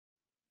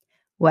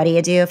What do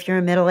you do if you're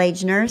a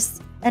middle-aged nurse,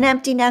 an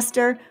empty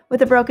nester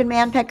with a broken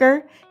man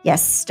picker? You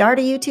start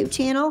a YouTube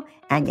channel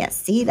and you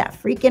see the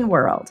freaking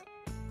world.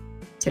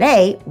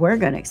 Today, we're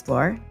going to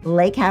explore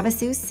Lake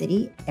Havasu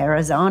City,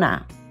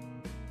 Arizona.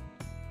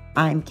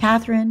 I'm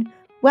Kathryn.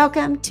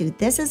 Welcome to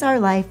This Is Our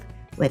Life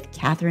with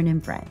Kathryn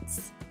and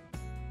Friends.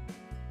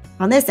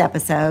 On this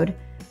episode,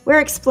 we're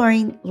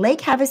exploring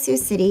Lake Havasu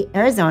City,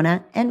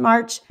 Arizona in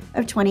March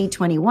of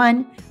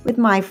 2021 with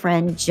my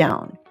friend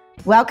Joan.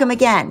 Welcome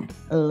again.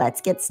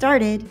 Let's get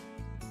started.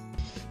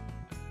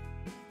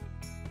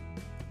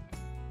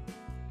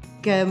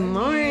 Good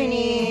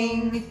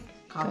morning.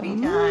 Coffee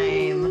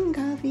time.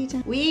 Coffee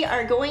time. We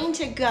are going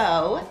to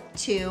go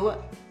to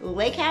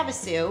Lake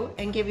Havasu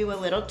and give you a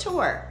little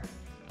tour.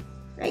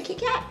 Right, Kit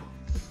Kat?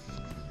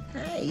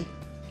 Hi.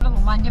 The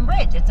London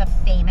Bridge. It's a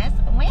famous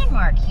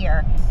landmark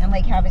here in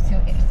Lake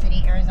Havasu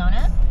City,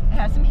 Arizona. It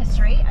has some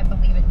history. I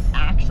believe it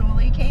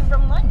actually came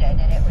from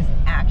London, and it was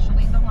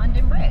actually the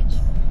London Bridge.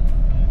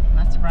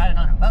 Must have brought it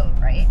on a boat,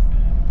 right?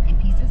 In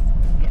pieces?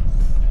 Yes.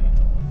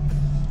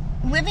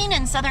 Living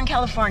in Southern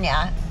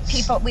California,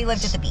 we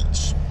lived at the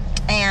beach,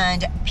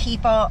 and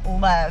people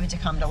love to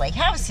come to Lake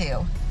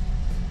Havasu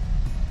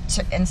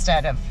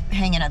instead of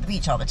hanging at the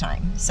beach all the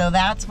time. So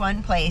that's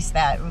one place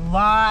that a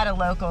lot of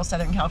local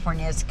Southern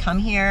Californians come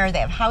here. They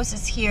have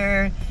houses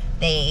here.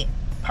 They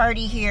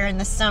party here in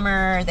the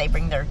summer. They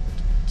bring their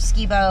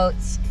ski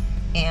boats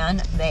and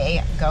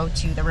they go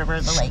to the river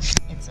or the lake.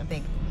 It's a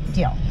big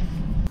deal.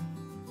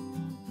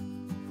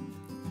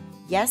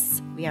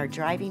 Yes, we are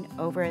driving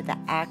over the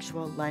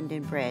actual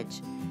London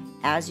Bridge.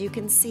 As you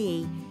can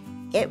see,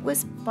 it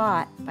was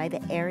bought by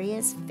the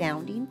area's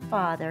founding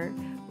father,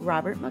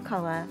 Robert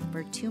McCullough,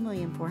 for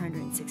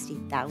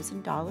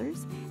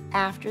 $2,460,000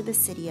 after the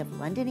city of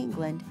London,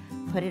 England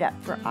put it up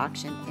for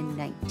auction in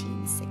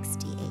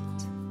 1968.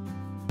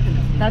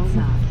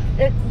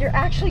 You're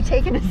actually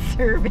taking a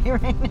survey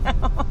right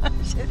now.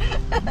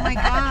 Oh my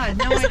God,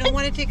 no, I don't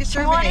want to take a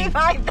survey.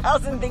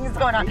 25,000 things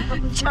going on.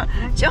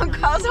 Joan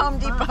calls Home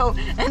Depot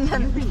and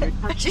then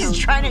she's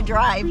trying to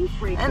drive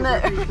and the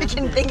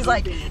freaking thing's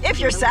like, if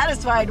you're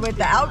satisfied with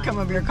the outcome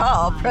of your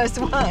call, press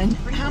 1.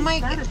 How am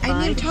I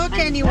didn't talk to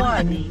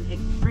anyone.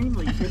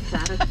 Extremely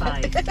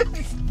dissatisfied.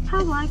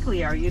 How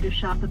likely are you to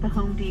shop at the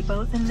Home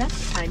Depot the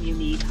next time you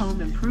need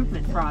home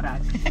improvement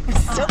products?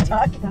 Still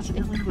talking to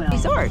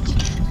Resort.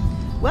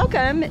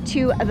 Welcome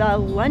to the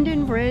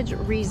London Bridge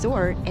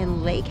Resort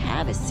in Lake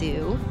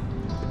Havasu,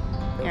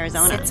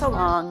 Arizona. It sits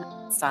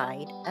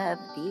alongside of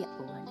the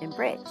London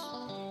Bridge.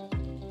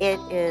 It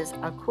is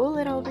a cool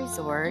little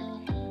resort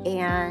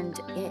and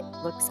it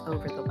looks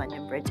over the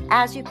London Bridge,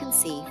 as you can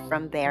see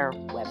from their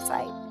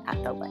website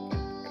at the London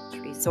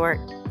Bridge Resort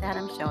that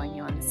I'm showing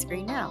you on the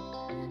screen now.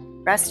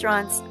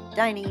 Restaurants,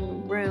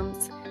 dining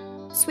rooms,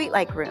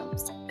 suite-like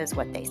rooms is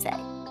what they say.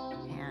 And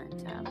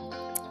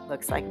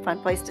looks like a fun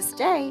place to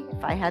stay.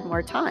 If I had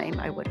more time,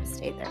 I would have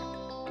stayed there.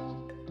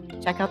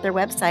 Check out their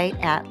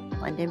website at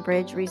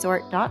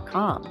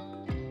londonbridgeresort.com.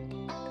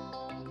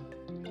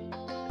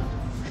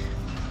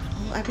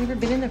 Oh, I've never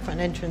been in the front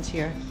entrance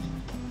here.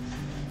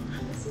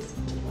 This is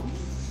cool.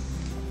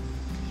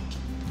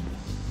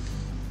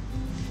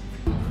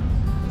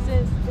 This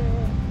is the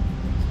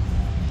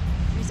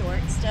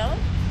resort still.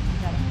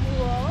 Got a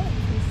pool. You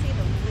can see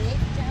the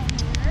lake down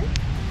there.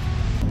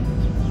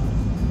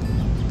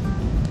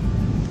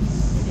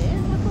 It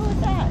is. How cool is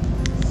that?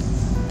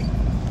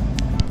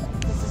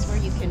 This is where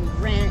you can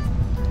rent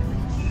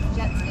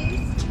jet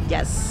skis.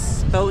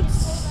 Yes,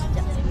 boats.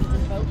 Jet skis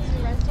and boats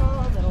rental.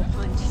 A little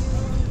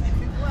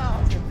pontoon.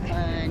 Wow, those are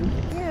fun.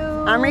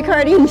 I'm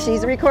recording.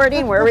 She's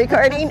recording. We're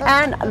recording,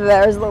 and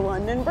there's the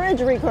London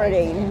Bridge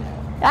recording.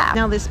 Yeah.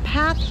 Now this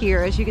path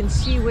here, as you can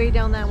see way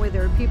down that way,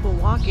 there are people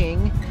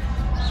walking.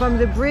 From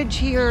the bridge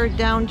here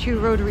down to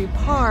Rotary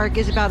Park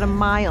is about a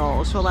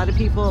mile. So a lot of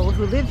people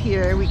who live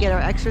here, we get our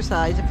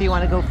exercise if you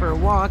want to go for a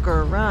walk or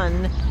a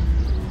run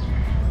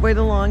right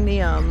along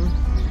the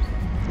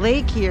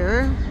lake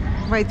here,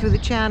 right through the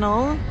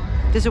channel.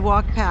 There's a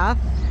walk path,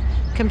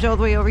 comes all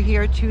the way over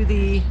here to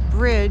the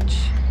bridge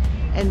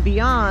and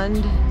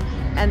beyond.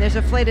 And there's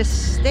a flight of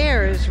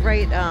stairs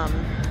right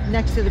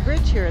next to the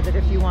bridge here that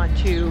if you want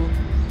to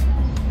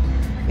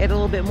get a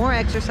little bit more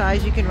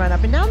exercise, you can run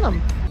up and down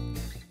them.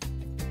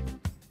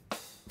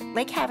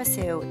 Lake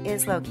Havasu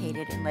is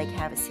located in Lake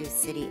Havasu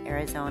City,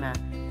 Arizona.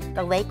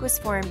 The lake was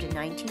formed in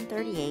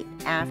 1938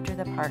 after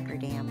the Parker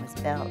Dam was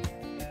built.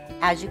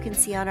 As you can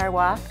see on our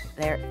walk,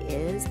 there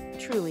is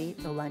truly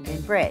the London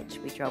Bridge.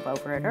 We drove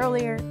over it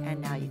earlier, and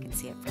now you can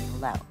see it from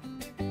below.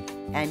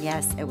 And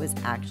yes, it was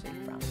actually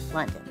from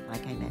London,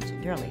 like I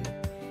mentioned earlier.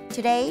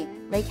 Today,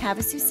 Lake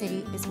Havasu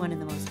City is one of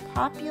the most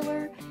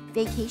popular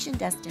vacation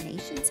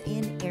destinations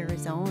in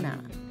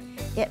Arizona.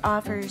 It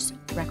offers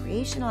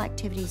recreational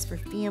activities for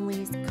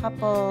families,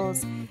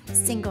 couples,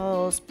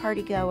 singles,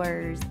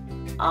 partygoers.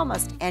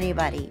 Almost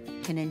anybody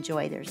can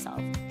enjoy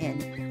themselves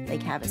in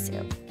Lake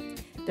Havasu.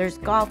 There's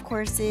golf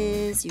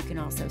courses. You can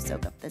also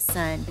soak up the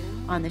sun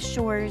on the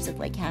shores of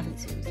Lake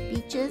Havasu's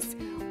beaches,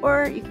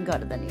 or you can go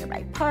to the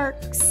nearby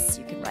parks.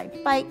 You can can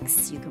ride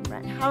bikes, you can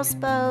rent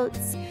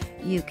houseboats,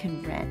 you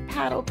can rent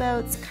paddle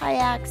boats,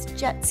 kayaks,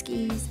 jet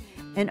skis,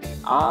 and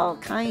all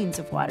kinds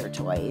of water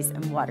toys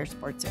and water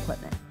sports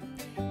equipment.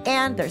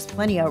 And there's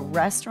plenty of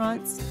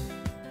restaurants,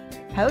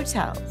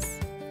 hotels,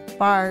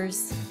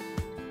 bars,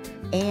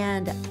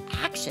 and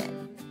action.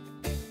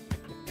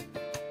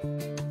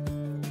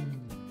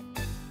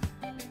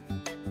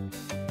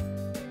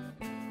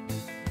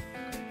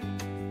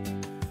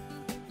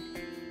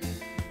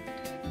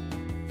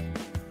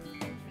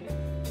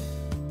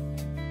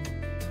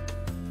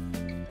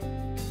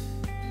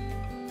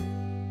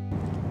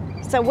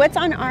 So what's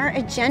on our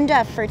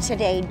agenda for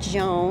today,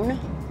 Joan? Well,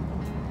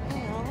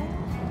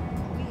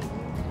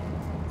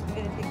 we're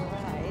going to take a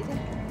ride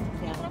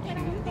down to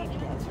the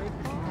desert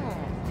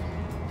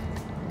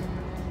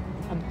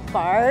bar. A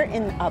bar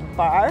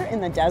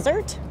in the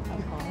desert? A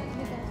bar in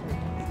the desert.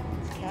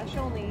 It's cash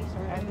only, so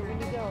wherever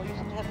you go, you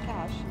have to have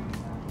cash.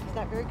 It's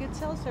not very good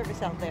cell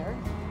service out there.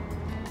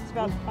 It's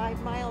about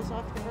 5 miles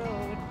off the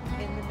road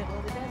in the middle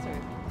of the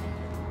desert.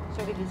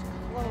 So it is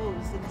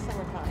closed in the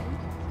summertime.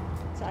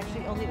 It's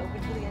actually only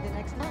open till the end of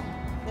next month.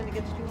 Then it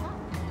gets too hot.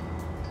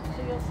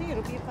 So you'll see,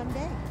 it'll be a fun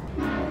day.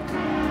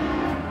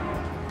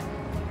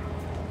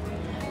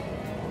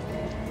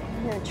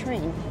 Or a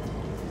train.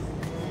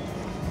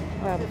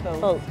 Or a It's a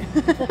boat.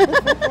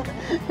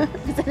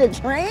 Is it a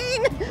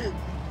train?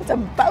 It's a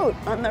boat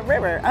on the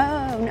river.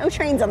 Oh, no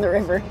trains on the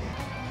river.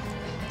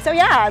 So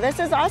yeah, this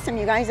is awesome,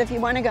 you guys. If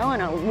you want to go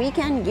on a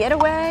weekend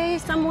getaway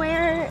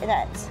somewhere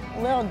that's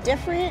a little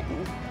different,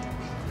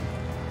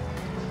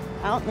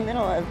 out in the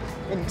middle of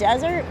the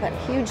desert, but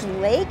huge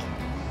lake,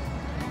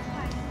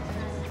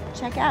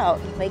 check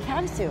out Lake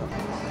Havasu.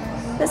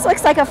 This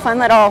looks like a fun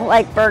little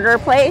burger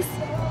place.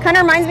 Kind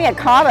of reminds me of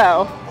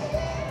Cabo.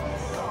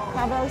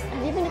 Have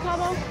you been to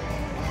Cabo?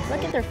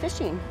 Look at their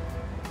fishing.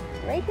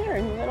 Right here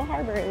in the little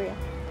harbor area.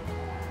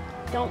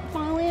 Don't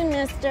fall in,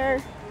 mister.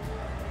 His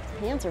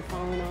pants are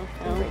falling off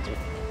now.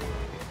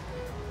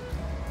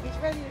 He's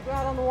ready to go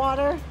out on the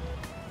water.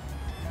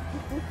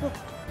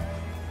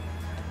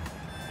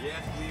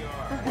 Yes, we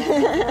are. I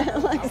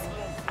was a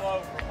little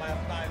slow from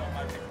last night on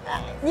my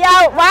response.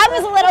 Yeah, well, I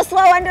was a little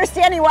slow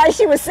understanding why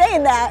she was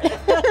saying that.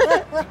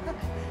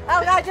 Oh,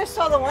 I just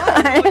saw the one.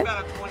 Only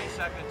about a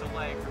 20-second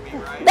delay for me,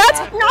 right?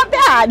 That's not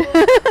bad.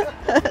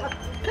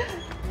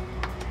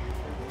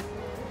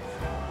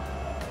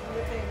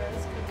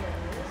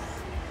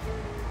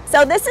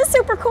 So this is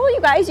super cool, you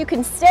guys. You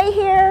can stay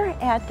here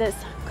at this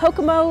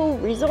Kokomo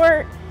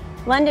Resort,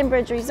 London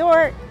Bridge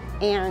Resort,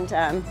 and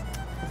I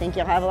think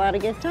you'll have a lot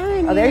of good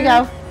time. Oh, there you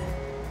go.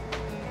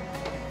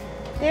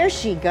 There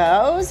she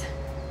goes.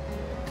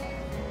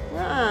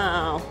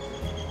 Wow.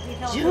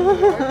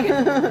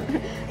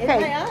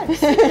 Okay. Up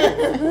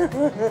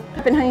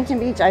in Huntington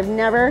Beach, I've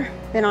never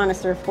been on a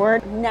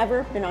surfboard.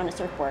 Never been on a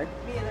surfboard.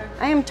 Me either.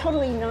 I am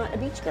totally not a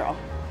beach girl,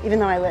 even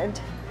though I lived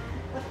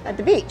at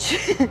the beach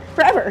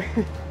forever.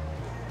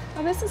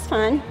 Oh, this is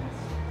fun.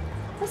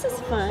 This is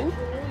fun. You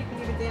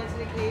can even dance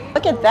in a cage.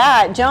 Look at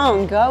that,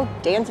 Joan, go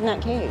dance in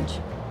that cage.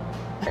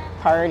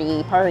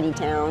 Party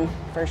town,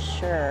 for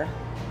sure.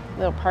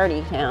 Little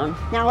party town.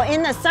 Now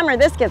in the summer,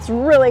 this gets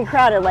really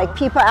crowded, like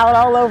people out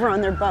all over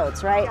on their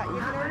boats, right? Yeah, you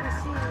can already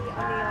see on the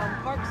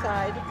park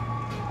side a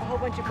whole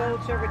bunch of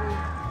boats already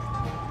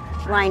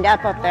Lined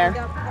up there. lined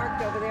up,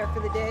 parked over there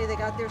for the day. They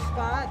got their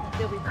spot.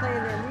 They'll be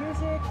playing their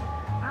music,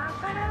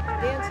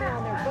 dancing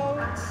on their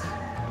boats,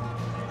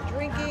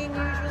 drinking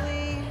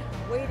usually,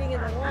 wading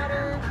in the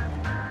water,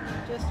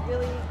 just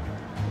really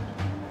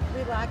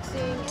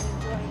relaxing and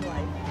enjoying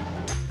life.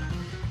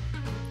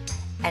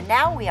 And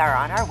now we are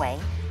on our way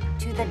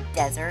to the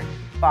desert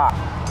bar.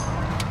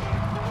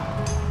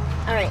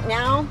 All right,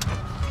 now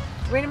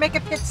We're gonna make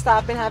a pit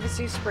stop in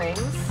Havasu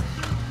Springs.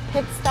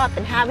 pit stop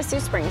in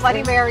Havasu Springs.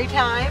 Bloody Mary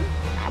time.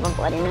 Have a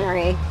Bloody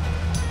Mary.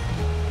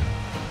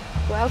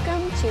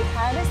 Welcome to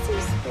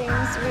Havasu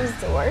Springs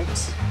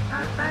Resort.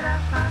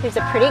 There's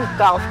a pretty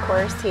golf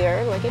course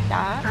here. Look at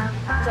that.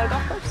 Is that a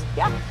golf course?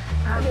 Yeah,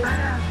 it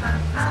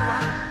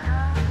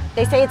is.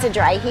 They say it's a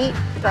dry heat,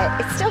 but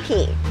it's still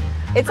heat.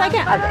 It's like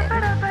an oven.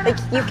 Like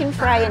you can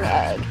fry an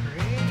egg.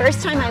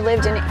 First time I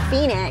lived in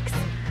Phoenix,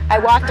 I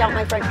walked out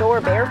my front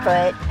door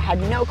barefoot, had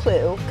no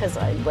clue, because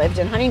I lived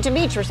in Huntington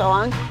Beach for so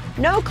long,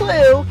 no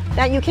clue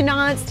that you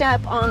cannot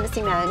step on the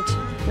cement.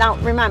 Now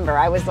remember,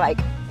 I was like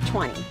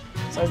 20,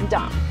 so I was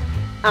dumb.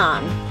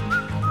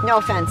 No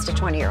offense to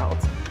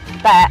 20-year-olds.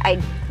 But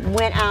I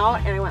went out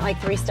and I went like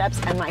 3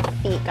 steps and my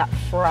feet got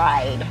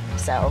fried.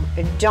 So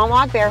don't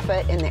walk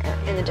barefoot in there,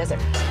 in the desert.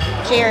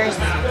 Cheers.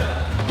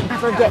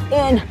 Never get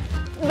in.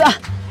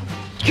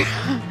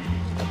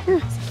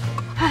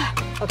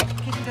 Okay.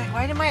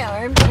 Why do my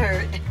arms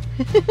hurt?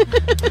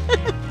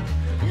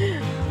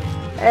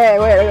 Hey,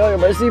 wait, I gotta get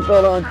my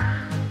seatbelt on.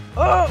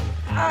 Oh,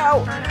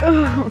 ow.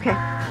 Oh, okay,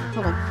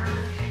 hold on.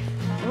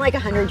 I'm like a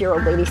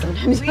 100-year-old lady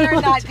sometimes. We are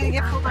not going to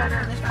get pulled over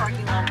in this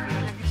parking lot if you don't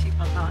have your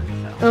seatbelt on.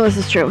 So Oh, this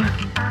is true.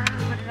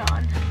 put it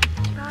on.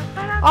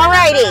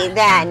 Alrighty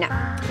then,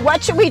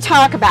 what should we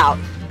talk about?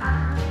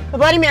 The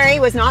Bloody Mary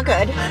was not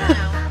good.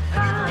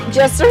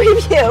 just a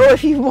review.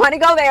 If you want to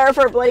go there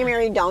for a Bloody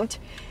Mary, don't.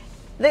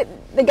 The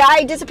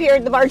guy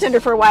disappeared, the bartender,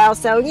 for a while,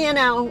 so you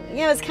know,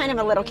 it's kind of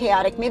a little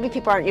chaotic. Maybe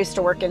people aren't used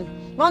to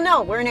working. Well,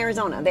 no, we're in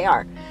Arizona. They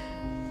are.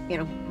 You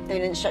know, they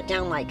didn't shut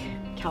down like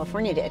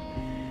California did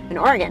in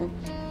Oregon.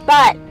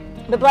 But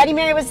the Bloody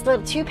Mary was a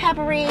little too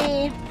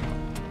peppery.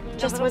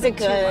 Just wasn't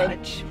good. Too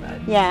much,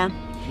 but yeah,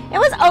 it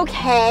was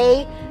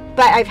okay,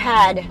 but I've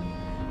had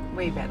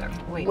way better.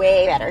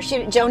 Way better.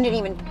 Joan didn't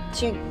even.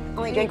 She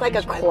only drank like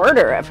a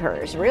quarter of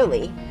hers,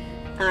 really.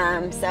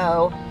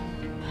 So.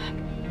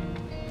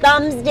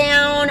 Thumbs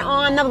down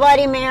on the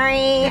Bloody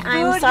Mary.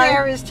 I'm sorry. The food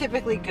there is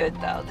typically good,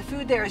 though. The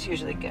food there is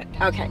usually good.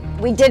 Okay.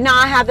 We did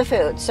not have the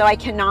food, so I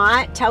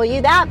cannot tell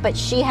you that, but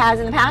she has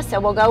in the past, so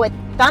we'll go with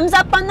thumbs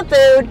up on the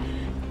food,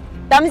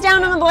 thumbs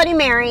down on the Bloody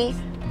Mary.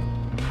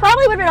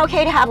 Probably would have been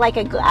okay to have like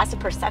a glass of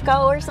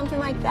Prosecco or something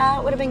like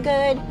that. Would have been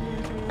good.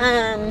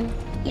 And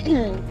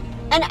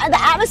the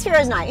atmosphere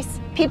is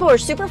nice. People are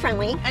super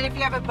friendly. And if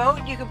you have a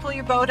boat, you can pull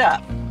your boat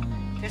up.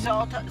 There's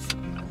all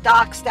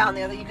docks down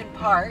there that you can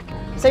park.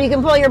 So you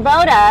can pull your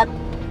boat up,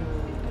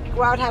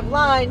 go out, have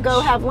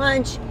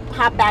lunch,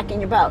 hop back in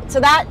your boat. So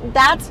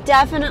that's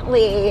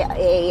definitely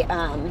a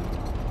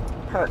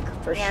perk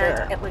for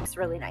sure. It looks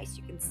really nice.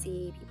 You can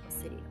see people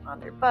sitting on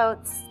their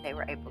boats. They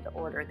were able to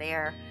order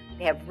there.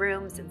 They have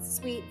rooms and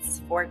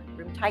suites, 4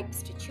 room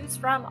types to choose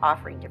from,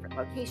 offering different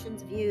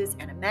locations, views,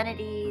 and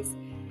amenities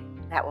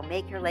that will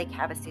make your Lake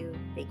Havasu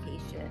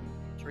vacation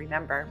to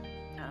remember.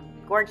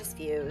 Gorgeous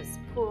views,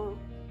 pool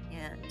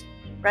and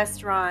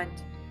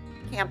restaurant,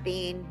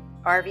 camping,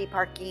 RV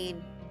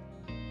parking,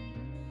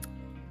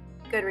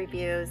 good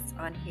reviews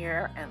on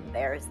here, and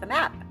there's the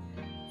map.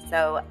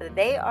 So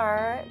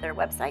their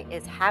website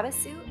is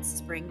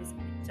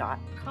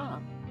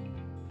havasusprings.com.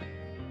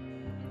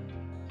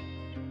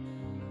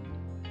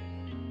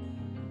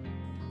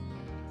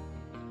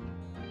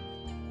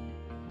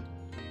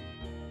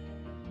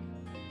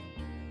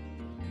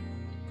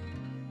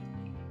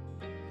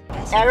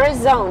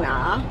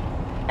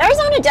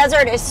 Arizona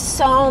desert is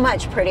so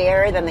much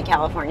prettier than the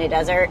California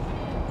desert.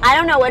 I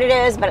don't know what it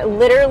is, but it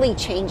literally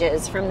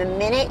changes from the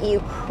minute you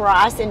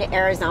cross into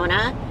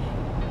Arizona.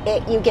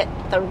 You get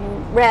the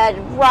red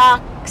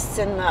rocks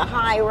and the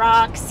high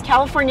rocks.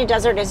 California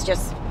desert is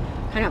just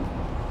kind of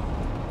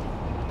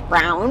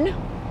brown.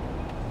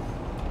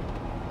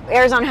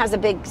 Arizona has a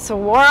big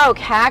saguaro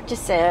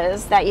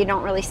cactuses that you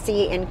don't really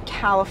see in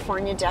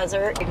California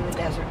desert. In the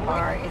desert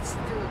bar, it's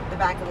through the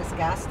back of this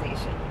gas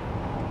station.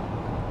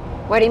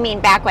 What do you mean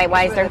back way?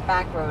 Why is there? The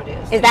back road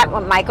is. Is that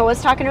what Michael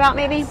was talking about,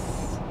 maybe?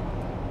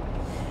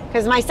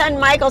 Because my son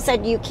Michael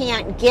said you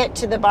can't get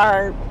to the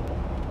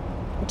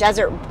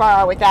desert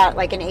bar without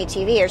like an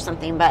ATV or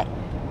something, but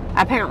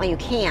apparently you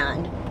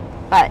can.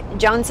 But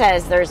Joan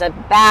says there's a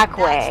back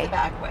way. That's the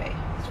back way.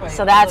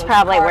 So that's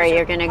probably where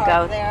you're going to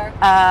go. There,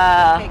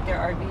 take their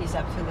RVs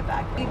up to the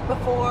back.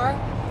 Before,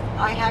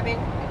 I haven't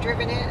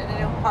driven it, and I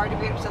know part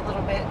of it was a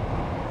little bit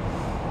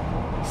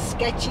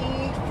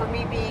sketchy for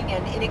me being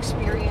an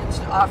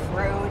inexperienced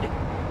off-road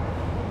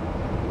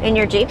in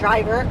your Jeep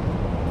driver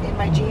in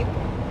my Jeep.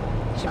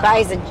 She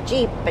buys a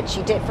Jeep, but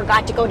she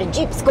forgot to go to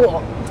Jeep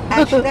school.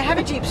 Actually, they have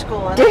a Jeep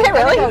school. And Did they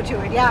really? Go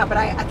to it, yeah. But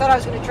I thought I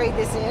was going to trade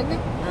this in,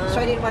 so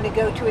I didn't want to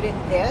go to it in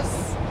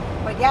this.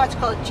 But yeah, it's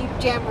called Jeep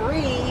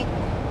Jamboree,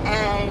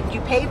 and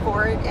you pay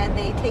for it, and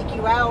they take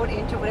you out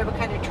into whatever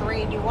kind of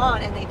terrain you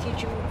want, and they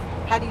teach you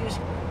how to use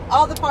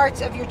all the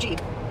parts of your Jeep.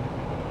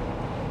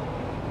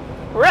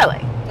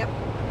 Really? Yep.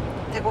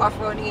 To go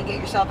off-roading and get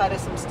yourself out of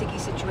some sticky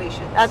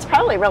situations. That's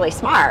probably really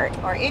smart.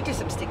 Or into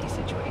some sticky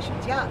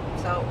situations, yeah.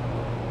 So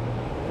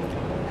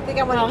I think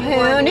I want to do who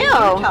one knew? in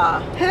Utah.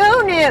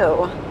 Who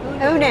knew?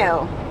 Who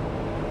knew?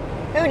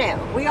 Who knew?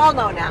 We all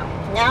know now.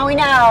 Now we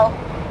know.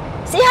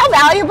 See how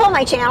valuable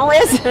my channel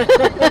is?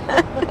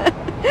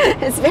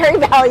 It's very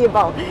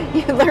valuable.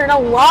 You learn a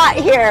lot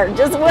here.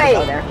 Just wait.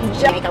 Go there.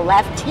 Just make a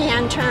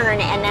left-hand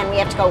turn, and then we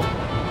have to go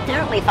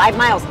apparently 5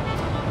 miles.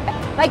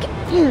 Like,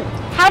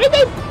 how did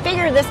they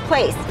figure this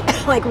place?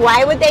 Like,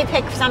 why would they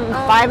pick some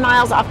 5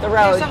 miles off the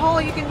road? There's a whole,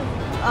 you can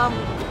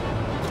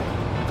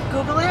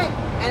Google it,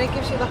 and it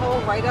gives you the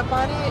whole write-up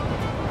on it.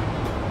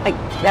 Like,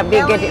 that'd be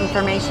good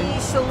information.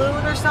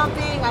 Saloon or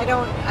something. I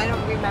don't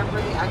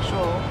remember the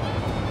actual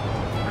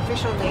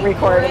official name.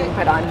 Recording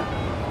put on.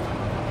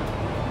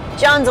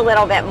 John's a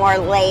little bit more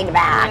laid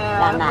back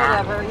than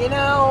that. Whatever. You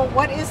know,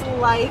 what is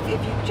life if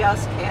you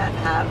just can't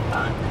have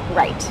fun?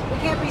 Right. We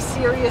can't be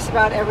serious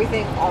about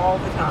everything all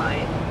the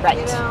time. Right.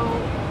 You know?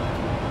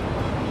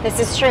 This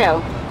is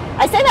true.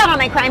 I say that on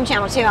my crime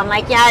channel too. I'm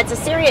like, yeah, it's a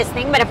serious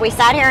thing, but if we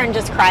sat here and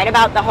just cried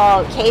about the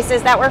whole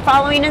cases that we're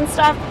following and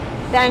stuff,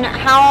 then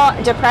how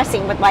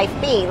depressing would life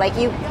be? Like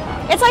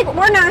it's like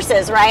we're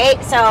nurses,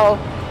 right? So,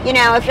 you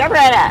know, if you're ever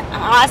at a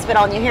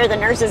hospital and you hear the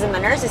nurses in the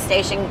nurses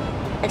station,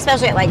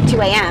 especially at like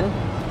 2 a.m.,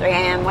 3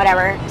 a.m.,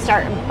 whatever,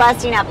 start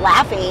busting up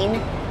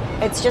laughing,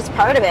 it's just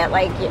part of it.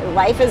 Like,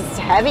 life is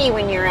heavy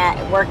when you're at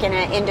work in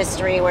an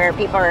industry where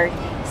people are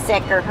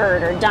sick or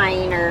hurt or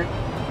dying or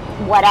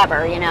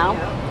whatever, you know?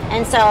 Yeah.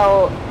 And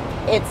so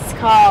it's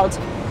called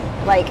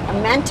like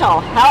mental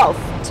health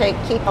to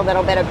keep a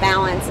little bit of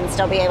balance and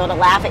still be able to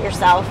laugh at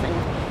yourself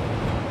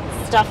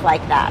and stuff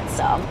like that.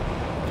 So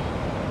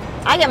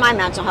I get my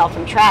mental health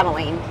from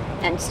traveling,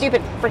 and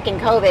stupid freaking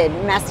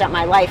COVID messed up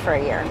my life for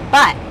a year.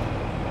 But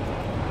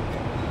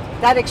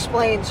that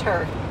explains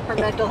her. Her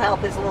mental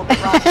health is a little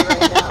bit rocky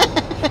right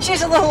now.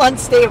 She's a little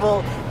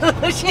unstable.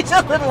 She's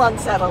a little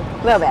unsettled.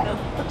 A little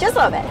bit. Just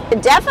a little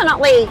bit.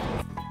 Definitely.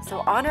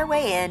 So on our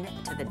way in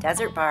to the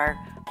desert bar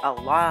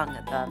along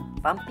the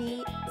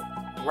bumpy,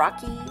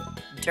 rocky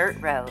dirt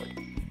road.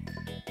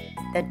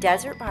 The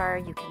desert bar,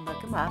 you can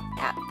look them up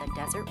at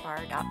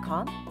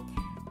thedesertbar.com.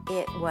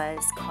 It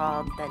was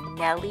called the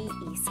Nellie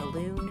E.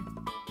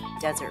 Saloon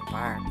Desert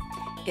Bar.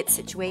 It's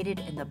situated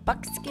in the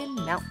Buckskin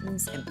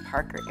Mountains in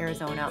Parker,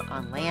 Arizona,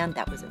 on land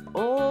that was an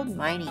old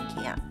mining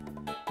camp.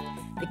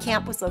 The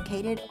camp was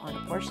located on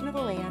a portion of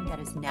the land that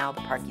is now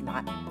the parking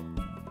lot.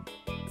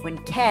 When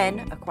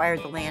Ken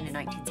acquired the land in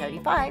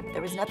 1975,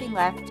 there was nothing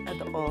left of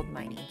the old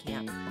mining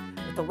camp.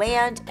 With the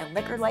land and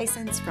liquor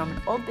license from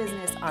an old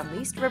business on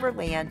Least River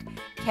land,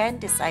 Ken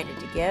decided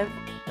to give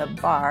the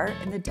bar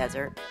in the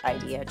desert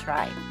idea a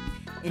try.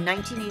 In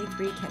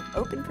 1983, Ken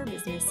opened for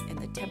business in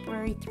the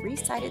temporary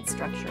three-sided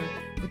structure,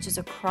 which is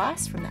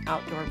across from the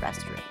outdoor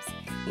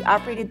restrooms. He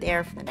operated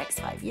there for the next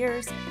 5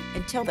 years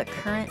until the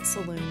current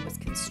saloon was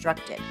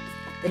constructed.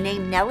 The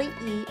name Nellie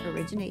E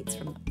originates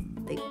from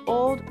the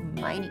old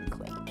mining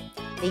claim.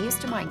 They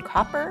used to mine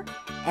copper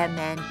and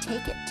then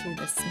take it to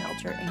the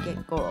smelter and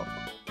get gold.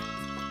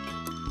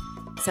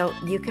 So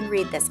you can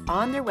read this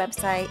on their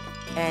website,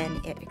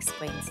 and it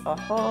explains the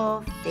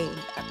whole thing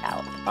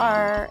about the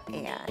bar,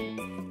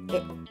 and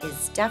it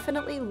is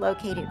definitely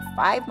located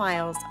 5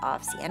 miles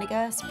off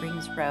Cienega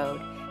Springs Road.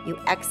 You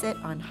exit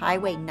on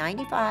Highway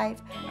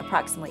 95,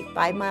 approximately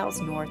 5 miles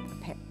north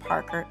of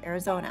Parker,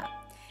 Arizona.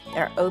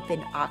 They're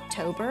open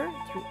October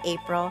through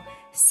April,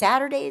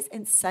 Saturdays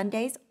and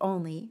Sundays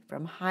only,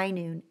 from high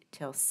noon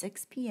till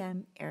 6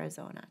 p.m.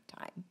 Arizona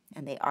time,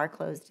 and they are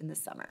closed in the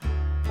summer.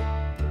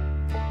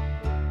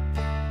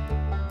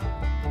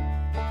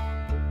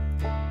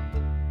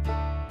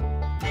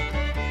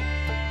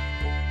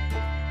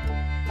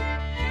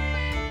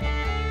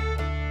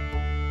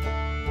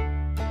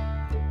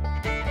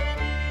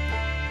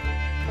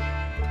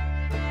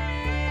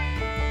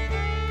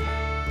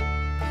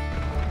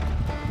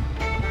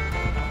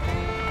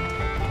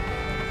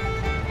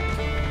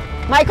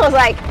 Michael's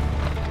like,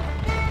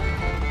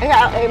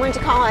 I went to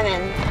call him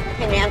and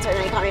he didn't answer, and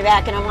then he called me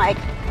back, and I'm like,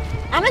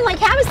 I'm in Lake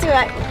Havasu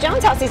at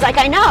Jones' house. He's like,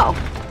 I know.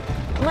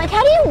 I'm like,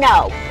 how do you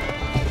know?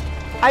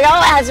 I go,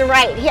 that's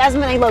right. He has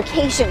my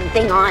location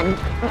thing on.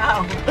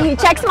 Oh. He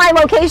checks my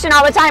location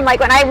all the time. Like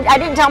when I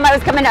didn't tell him I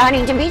was coming to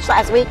Huntington Beach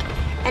last week,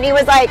 and he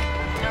was like,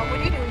 Now,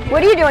 what are you doing here?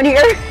 what are you doing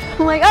here?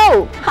 I'm like,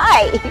 oh,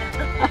 hi.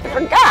 I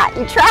forgot.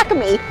 You track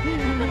me.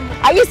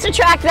 I used to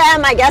track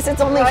them. I guess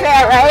it's only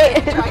fair, right?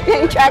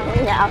 You track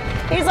me now.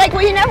 He's like,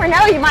 well, you never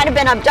know. You might have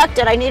been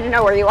abducted. I need to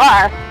know where you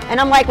are. And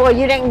I'm like, well,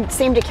 you didn't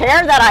seem to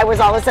care that I was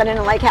all of a sudden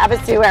in Lake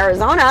Havasu,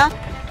 Arizona.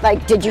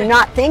 Like, did you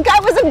not think I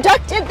was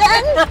abducted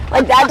then?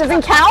 Like, that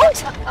doesn't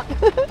count?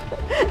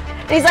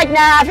 He's like,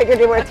 nah, I figured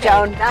you were with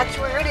Joan. That's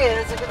where it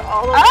is. Look at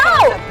all those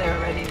Oh! cars up there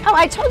already. Oh,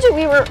 I told you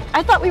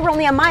I thought we were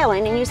only a mile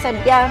in, and you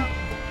said, yeah.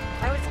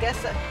 I was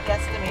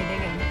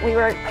guesstimating, and We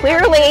were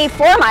clearly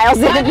 4 miles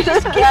in. I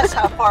just guess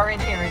how far in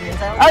here it is.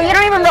 Oh, you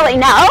don't even really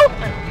know?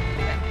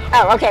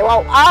 Oh, okay.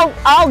 Well,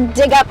 I'll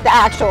dig up the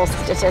actual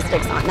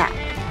statistics on that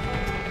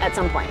at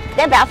some point.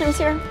 They have bathrooms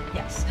here?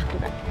 Yes.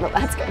 Okay. Well,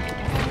 that's good.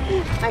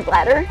 My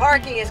bladder.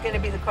 Parking is going to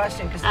be the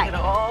question, because look at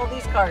all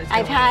these cars.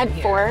 I've going had in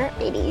here. 4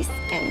 babies,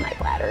 and my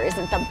bladder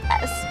isn't the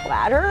best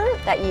bladder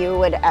that you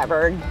would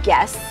ever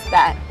guess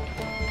that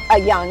a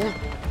young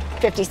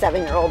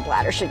 57-year-old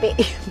bladder should be.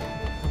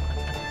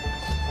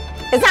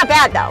 It's not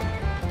bad though.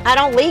 I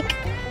don't leak.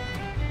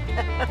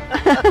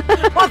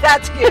 Well,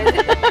 that's good.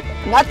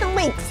 Nothing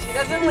leaks. She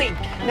doesn't leak.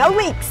 No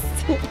leaks.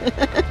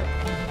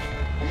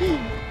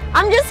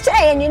 I'm just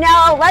saying, you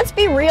know, let's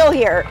be real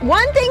here.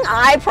 One thing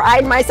I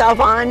pride myself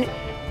on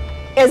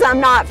is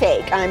I'm not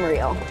fake, I'm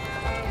real.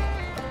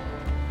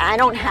 I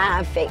don't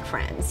have fake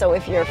friends, so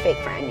if you're a fake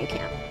friend, you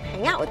can't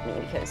hang out with me,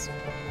 because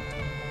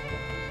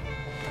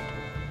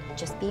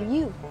just be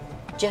you.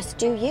 Just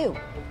do you.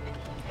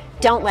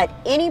 Don't let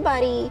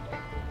anybody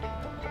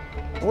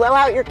blow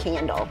out your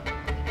candle.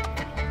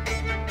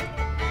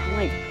 I'm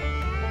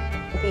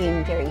like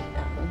being very,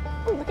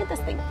 oh, look at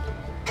this thing.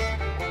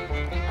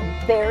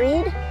 A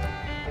buried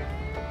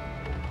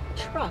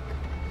truck.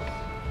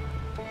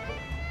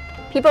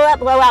 People that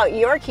blow out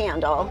your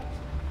candle,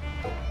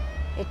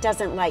 it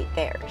doesn't light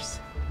theirs.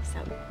 So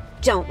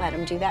don't let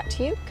them do that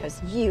to you,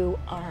 because you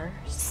are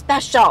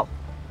special.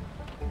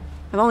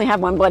 I've only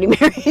had one Bloody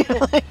Mary.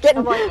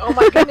 I'm like, oh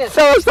my goodness,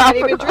 I'm not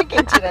even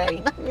drinking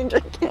today. Not even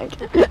drinking.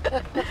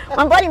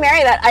 One Bloody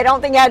Mary that I don't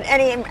think had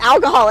any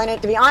alcohol in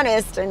it, to be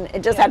honest, and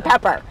it just had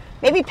pepper.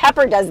 Maybe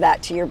pepper does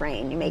that to your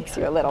brain. It makes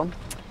you a little.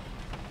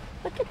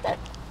 Look at that.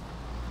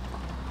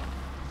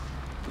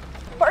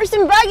 Horse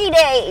and buggy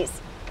days.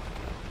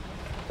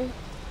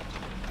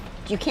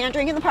 You can't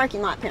drink in the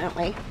parking lot,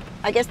 apparently.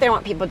 I guess they don't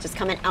want people just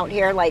coming out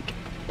here like,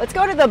 let's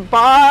go to the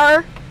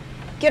bar,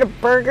 get a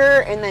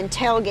burger, and then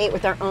tailgate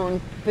with our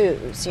own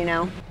booze, you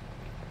know?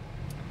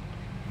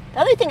 The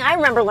other thing I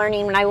remember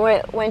learning when I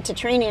went to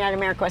training at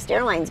America West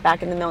Airlines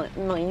back in the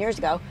million years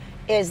ago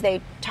is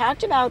they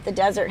talked about the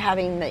desert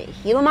having the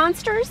Gila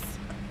monsters.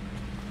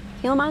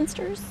 Gila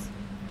monsters?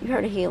 You've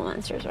heard of Gila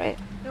monsters, right?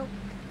 Nope.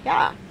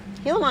 Yeah.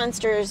 Gila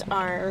monsters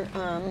are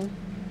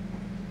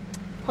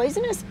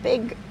poisonous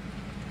big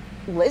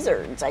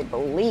lizards, I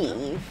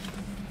believe.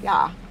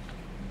 Yeah.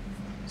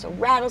 So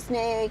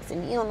rattlesnakes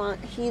and Gila,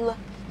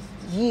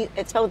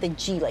 it's spelled with a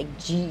G, like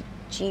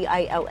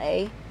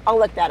G-I-L-A. I'll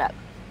look that up.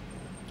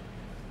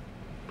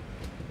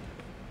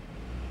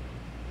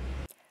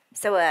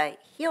 So a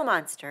Gila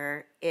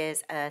monster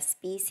is a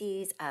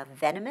species of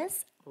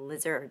venomous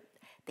lizard.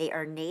 They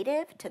are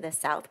native to the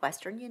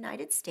southwestern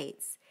United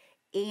States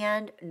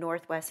and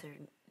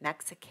northwestern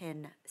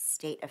Mexican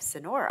state of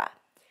Sonora.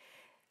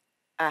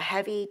 A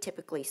heavy,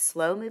 typically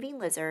slow-moving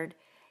lizard,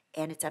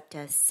 and it's up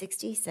to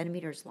 60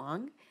 centimeters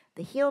long.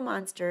 The Gila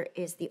monster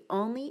is the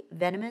only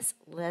venomous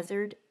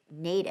lizard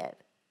native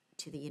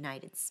to the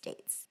United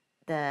States.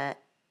 The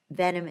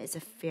venom is a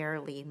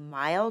fairly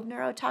mild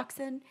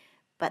neurotoxin,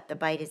 but the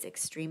bite is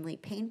extremely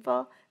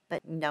painful,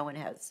 but no one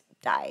has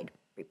died,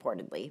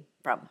 reportedly,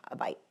 from a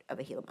bite of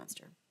a Gila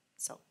monster.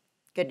 So,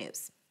 good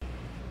news.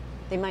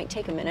 They might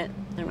take a minute.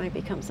 There might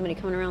be somebody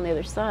coming around the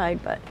other side,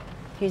 but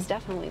he's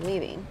definitely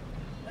leaving.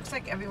 Looks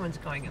like everyone's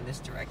going in this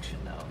direction,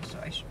 though, so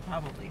I should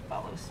probably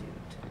follow suit.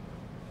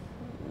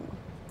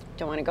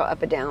 Don't want to go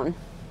up and down.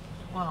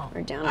 Well,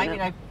 or down I and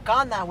mean, up. I've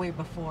gone that way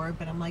before,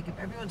 but I'm like, if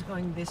everyone's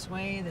going this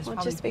way, there's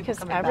probably just people because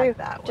coming back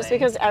that way. just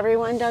because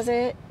everyone does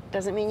it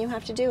doesn't mean you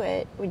have to do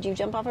it. Would you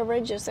jump off a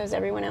bridge just as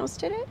everyone else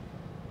did it?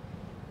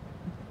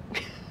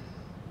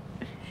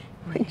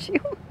 Would you?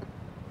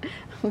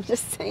 I'm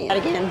just saying that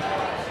again.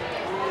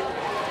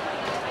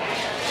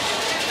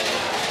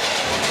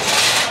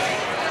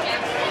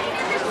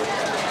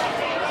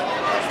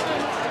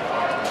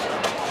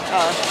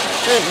 Oh,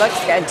 food looks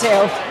good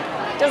too.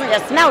 It doesn't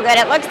just smell good,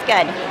 it looks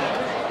good.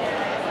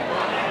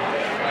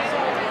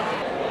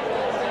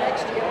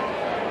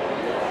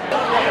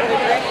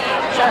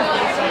 Sure.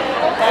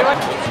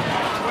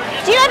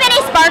 Do you have any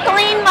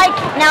sparkling? Like,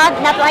 no,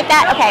 nothing like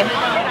that? Okay.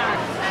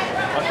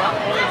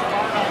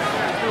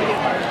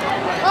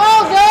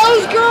 Oh,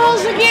 those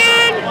girls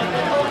again!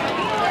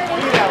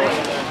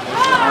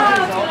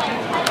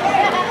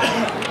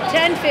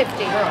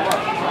 10.50.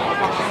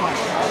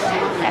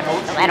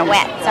 A little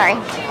wet, sorry.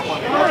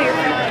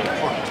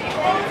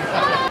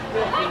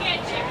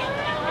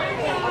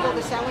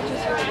 The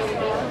sandwiches are really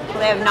good.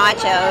 We have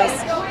nachos.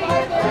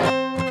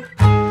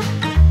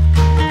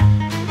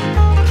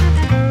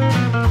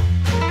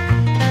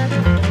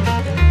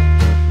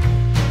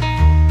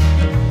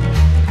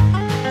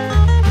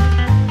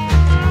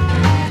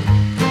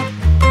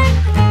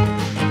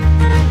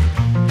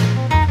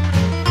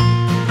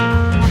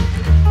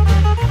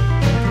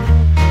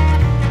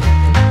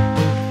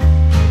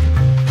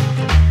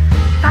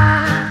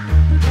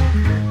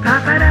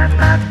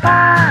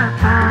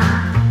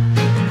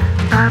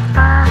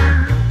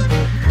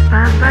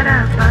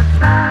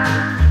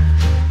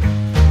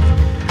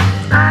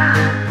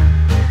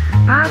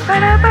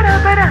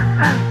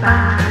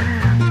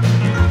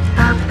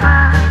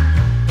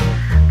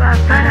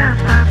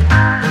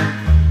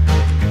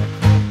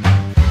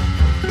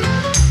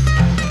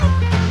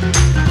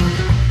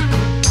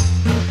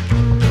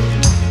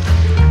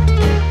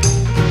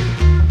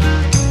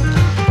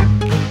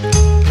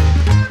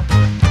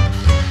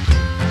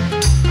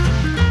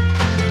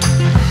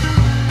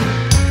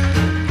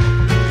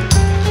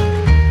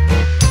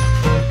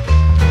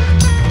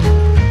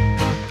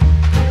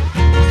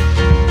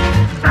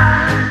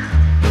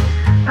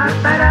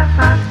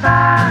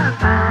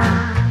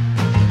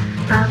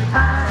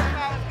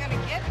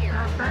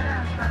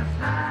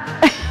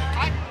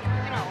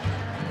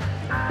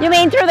 You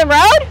mean through the road?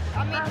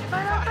 I mean,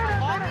 how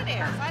long it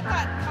is. I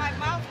thought 5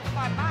 miles was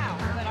 5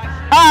 miles. But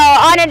I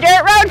Oh, on a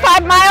dirt road,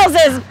 5 miles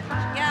is...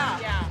 yeah.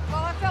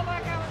 Well, I felt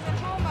like I was at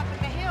home up in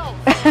the hills.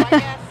 So I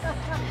guess.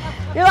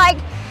 You're like,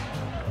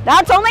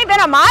 that's only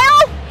been a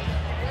mile?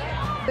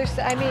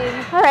 I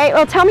mean, All right,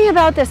 well, tell me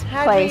about this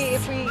place.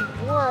 if we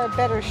wore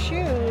better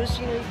shoes,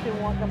 you know, you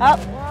can walk up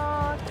Oh. the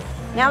rocks.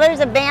 Now there's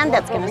a band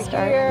that's going to over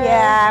start. here.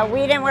 Yeah, we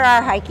didn't wear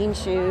our hiking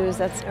shoes.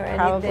 That's Or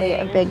probably a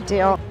anything. big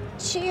deal.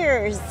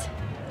 Cheers.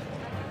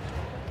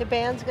 The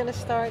band's gonna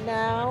start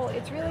now.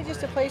 It's really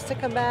just a place to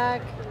come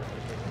back,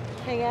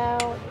 hang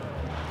out,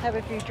 have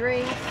a few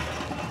drinks,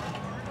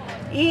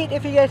 eat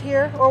if you get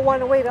here, or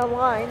want to wait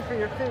online for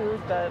your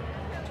food. But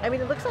I mean,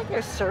 it looks like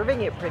they're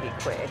serving it pretty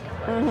quick.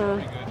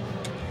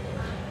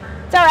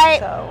 It's all right.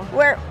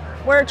 So-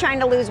 We're trying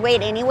to lose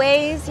weight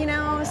anyways, you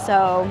know,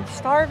 so.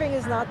 Starving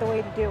is not the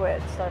way to do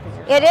it. Starving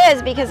yourself. It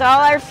is, because all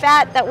our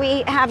fat that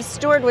we have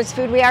stored was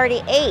food we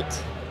already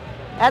ate.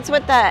 That's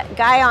what the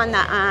guy on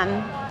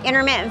the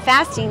intermittent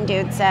fasting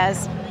dude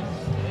says.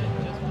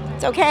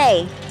 It's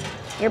okay.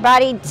 Your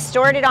body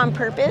stored it on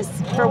purpose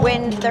for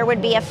when there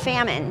would be a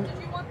famine,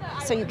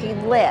 so you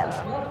can live.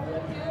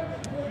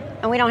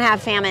 And we don't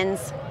have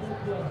famines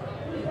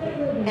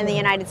in the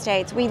United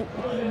States.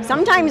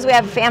 Sometimes we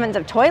have famines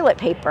of toilet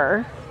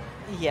paper.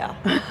 Yeah.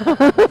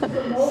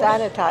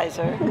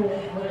 Sanitizer.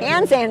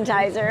 Hand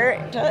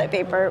sanitizer, toilet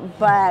paper,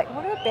 but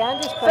What a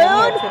band is playing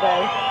here food?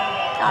 today.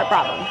 Not a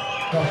problem.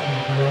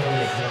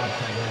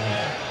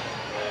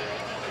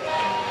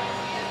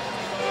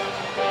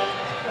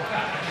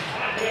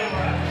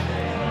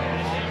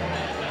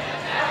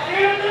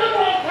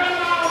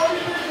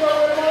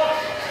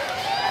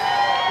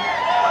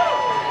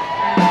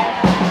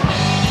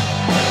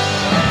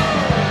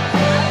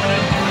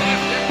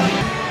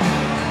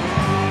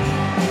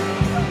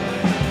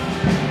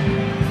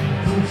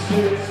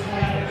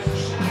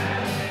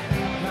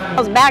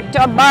 Goes back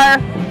to a bar,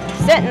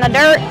 sit in the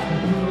dirt,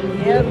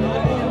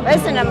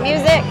 listen to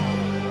music.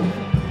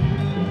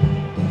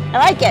 I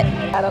like it.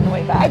 Out on the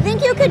way back. I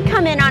think you could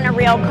come in on a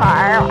real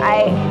car.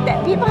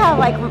 People have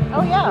like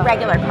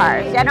regular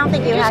cars. I don't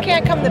think you just have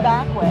can't come the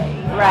back way.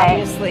 Right.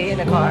 Obviously, in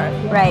a car.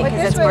 Right, But 'cause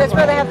this it's way, more that's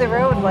why they quiet. have the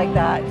road like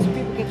that, so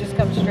people can just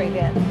come straight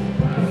in.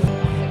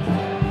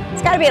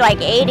 It's got to be like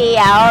 80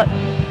 out.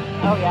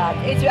 Oh yeah,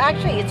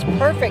 it's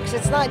perfect. 'Cause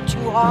it's not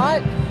too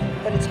hot,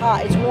 but it's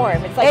hot. It's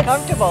warm. It's like It's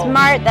comfortable.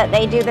 smart that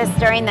they do this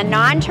during the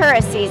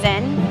non-tourist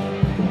season.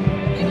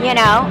 You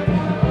know,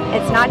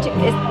 it's not too.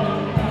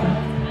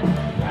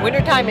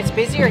 Wintertime, it's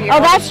busier here. Oh,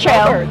 all the that's true.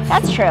 snowbirds.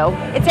 That's true.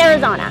 It's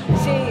Arizona.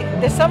 See,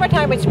 the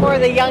summertime, it's more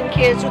the young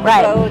kids with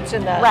Right. the boats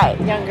and the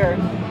Right. younger.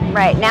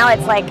 Right now,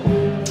 it's like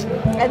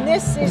And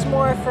this is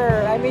more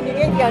for, I mean, you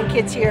get young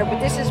kids here, but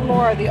this is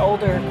more the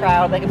older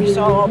crowd. Like if you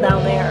saw all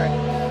down there,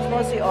 it's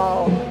mostly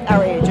all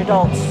our age,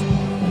 adults.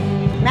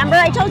 remember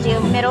I told you,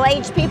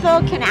 middle-aged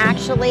people can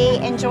actually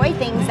enjoy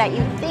things that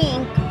you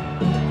think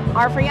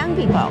are for young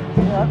people.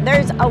 Yep.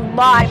 There's a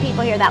lot of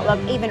people here that look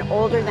even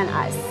older than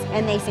us,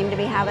 and they seem to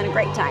be having a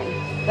great time.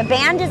 The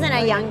band isn't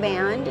a young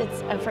band;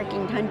 it's a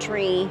freaking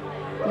country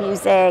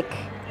music,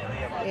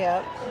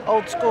 Yeah,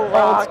 old school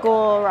rock. old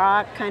school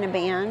rock kind of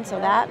band. So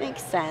that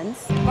makes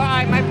sense.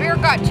 Bye. My beer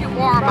got too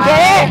warm.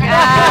 Get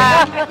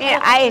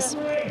it? Ice.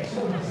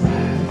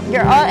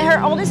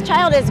 Her oldest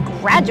child is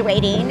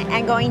graduating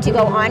and going to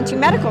go on to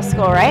medical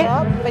school, right?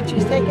 Yep, but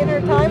she's taking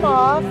her time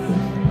off,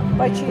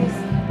 but she's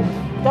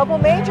double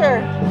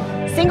major.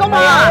 Single mom.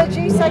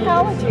 Biology,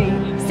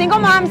 psychology. Single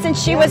mom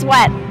since she was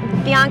what?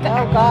 Bianca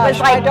Oh gosh, was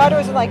like, my daughter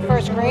was in like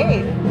first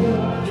grade.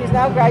 She's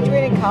now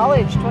graduating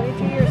college,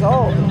 22 years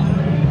old.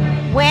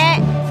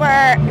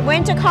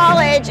 went to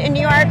college in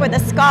New York with a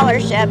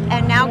scholarship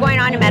and now going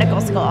on to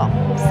medical school.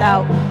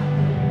 So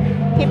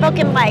people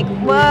can like,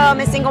 whoa, I'm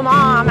a single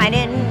mom. I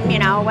didn't,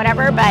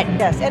 whatever, but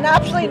Yes, and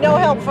absolutely no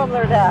help from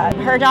their dad.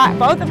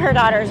 both of her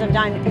daughters have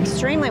done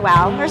extremely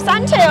well. Her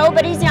son too,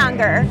 but he's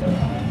younger.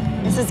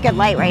 This is good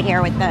light right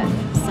here with the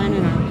sun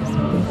in our eyes.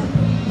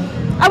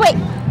 Oh wait,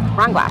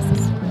 wrong glasses.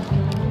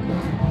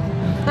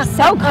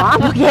 So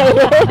complicated.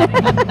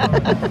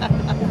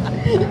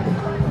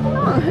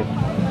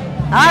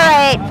 All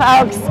right,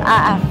 folks.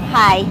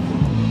 Hi.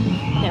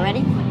 Okay,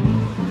 ready?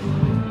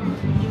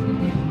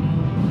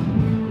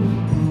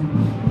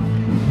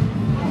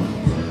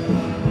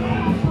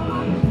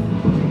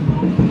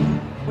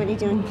 What are you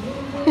doing?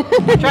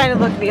 I'm trying to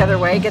look the other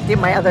way, get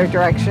my other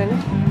direction.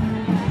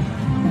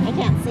 I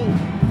can't see.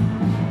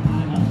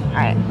 All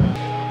right.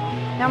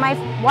 Now my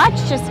watch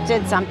just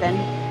did something.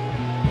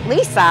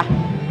 Lisa.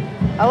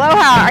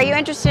 Aloha, are you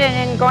interested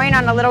in going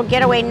on a little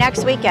getaway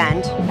next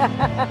weekend?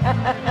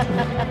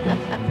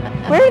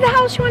 Where the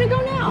hell does she want to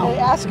go now?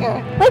 Ask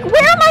her. Like,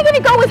 where am I going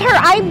to go with her?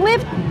 I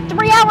live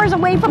 3 hours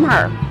away from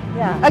her.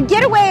 Yeah. A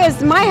getaway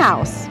is my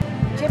house.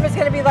 Jim is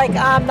going to be like,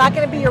 I'm not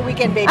going to be your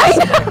weekend I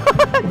babysitter.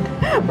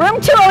 know.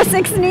 Room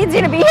 206 needs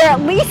you to be here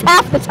at least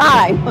half the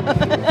time.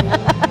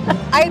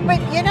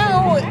 But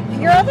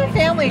your other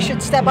family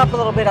should step up a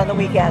little bit on the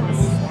weekends.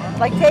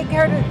 Like take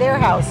her to their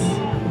house.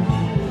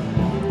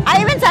 I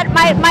even said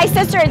my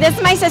sister, this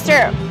is my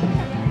sister.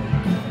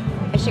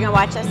 Is she gonna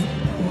watch this?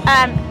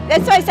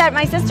 That's what I said.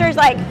 My sister's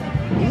like,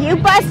 you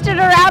busted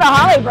her out of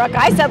Hollybrook.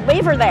 I said,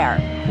 leave her there.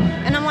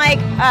 And I'm like,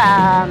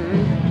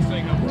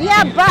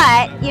 yeah,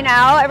 but,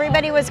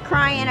 everybody was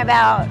crying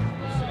about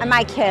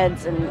my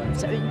kids. And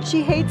so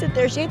she hates it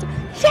there. She hates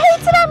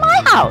it at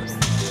my house.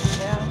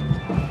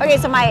 Okay,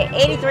 so my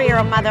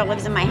 83-year-old mother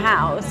lives in my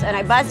house, and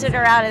I busted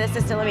her out of the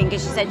assisted living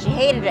because she said she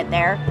hated it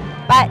there.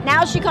 But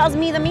now she calls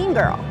me the mean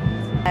girl.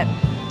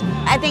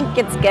 I think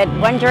it's good.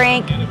 One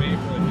drink.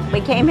 We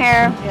came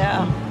here.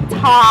 Yeah. It's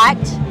hot.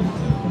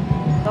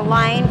 The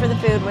line for the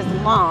food was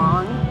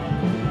long.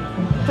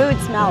 Food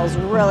smells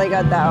really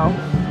good, though.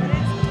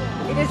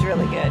 It is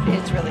really good.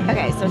 It's really good.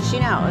 Okay, so she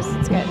knows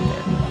it's good.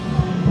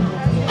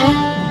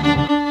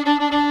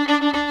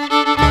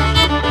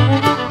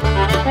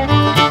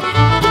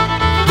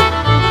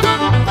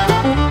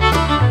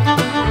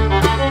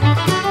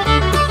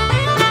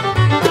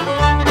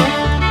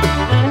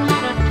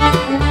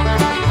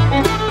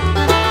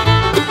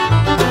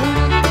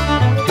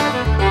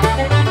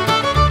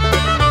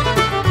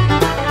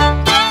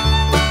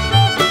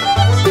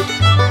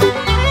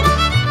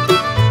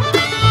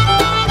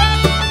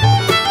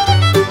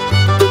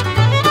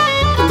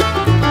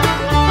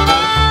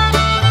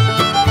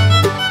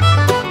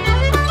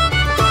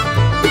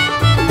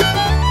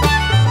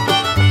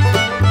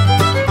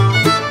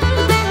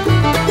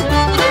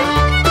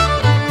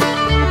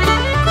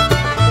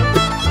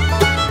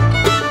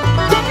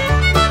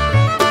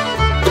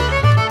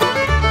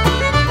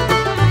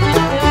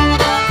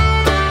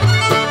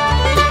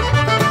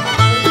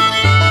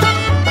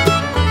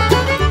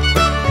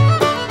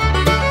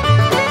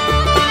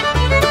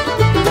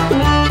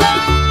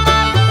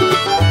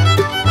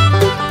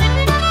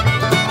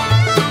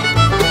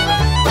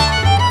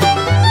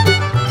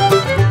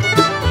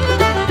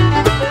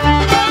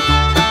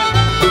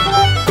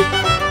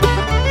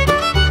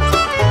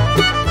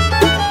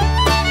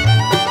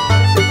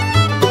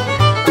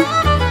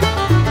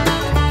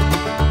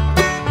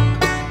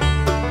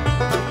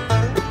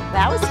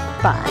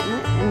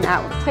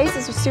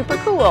 super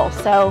cool.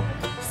 So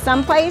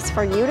someplace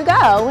for you to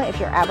go if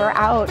you're ever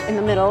out in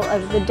the middle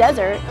of the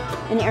desert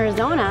in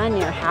Arizona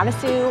near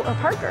Havasu or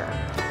Parker.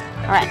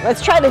 All right,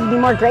 let's try to be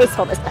more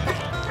graceful this time.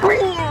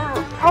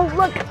 Oh,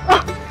 look.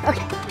 Oh,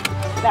 okay.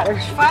 Better.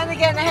 Finally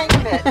getting the hang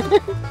of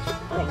it.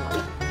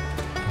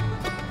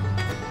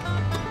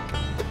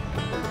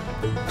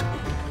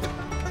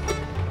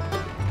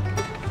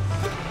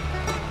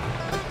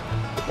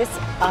 This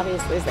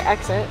obviously is the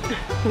exit.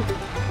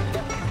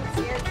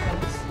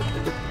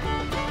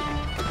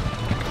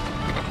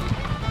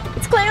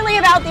 It's clearly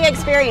about the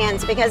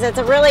experience because it's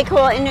a really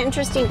cool and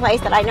interesting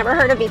place that I never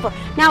heard of before.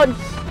 Now,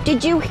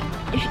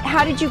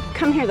 how did you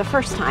come here the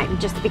first time?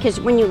 Just because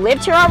when you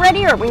lived here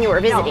already or when you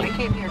were visiting? No, I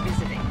came here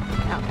visiting.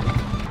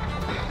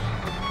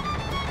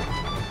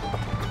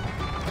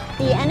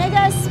 The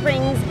Eniga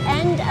Springs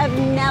end of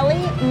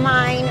Nellie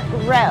Mine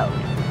Road.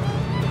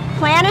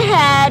 Plan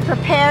ahead,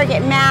 prepare,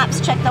 get maps,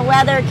 check the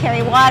weather,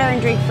 carry water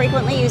and drink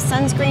frequently, use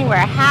sunscreen, wear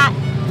a hat.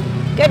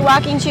 Good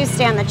walking shoes,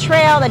 stay on the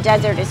trail. The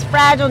desert is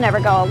fragile, never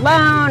go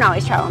alone,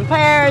 always travel in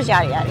pairs,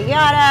 yada, yada,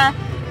 yada.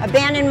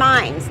 Abandoned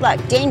mines,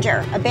 look,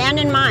 danger,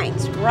 abandoned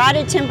mines,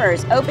 rotted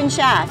timbers, open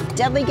shaft,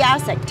 deadly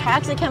gas leak,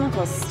 toxic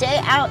chemicals, stay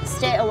out,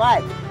 stay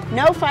alive.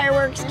 No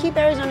fireworks, keep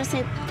Arizona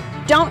safe.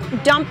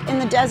 Don't dump in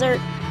the desert.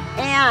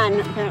 And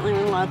apparently in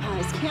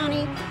Havasu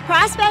County,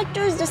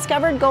 prospectors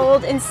discovered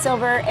gold and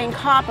silver and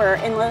copper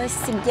in the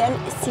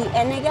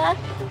Cienega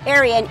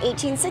area in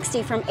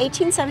 1860. From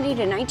 1870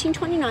 to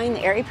 1929,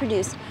 the area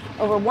produced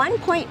over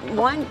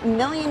 1.1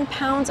 million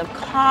pounds of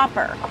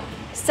copper.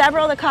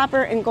 Several of the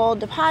copper and gold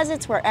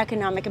deposits were of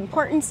economic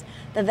importance.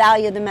 The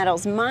value of the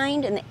metals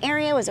mined in the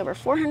area was over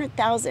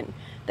 $400,000.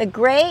 The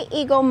Gray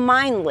Eagle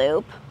Mine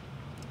Loop,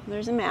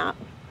 there's a map,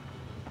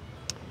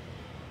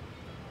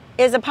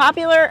 is a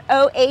popular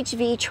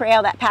OHV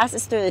trail that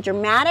passes through the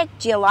dramatic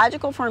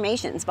geological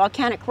formations.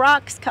 Volcanic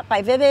rocks cut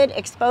by vivid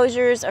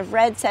exposures of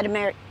red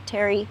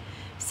sedimentary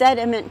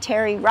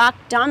rock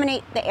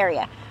dominate the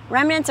area.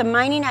 Remnants of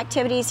mining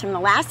activities from the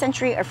last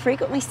century are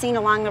frequently seen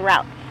along the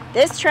route.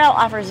 This trail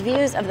offers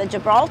views of the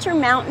Gibraltar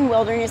Mountain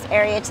Wilderness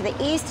area to the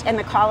east and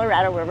the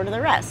Colorado River to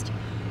the west.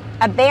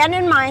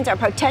 Abandoned mines are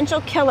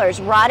potential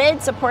killers.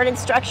 Rotted, supported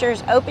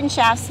structures, open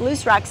shafts,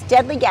 loose rocks,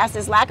 deadly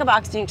gases, lack of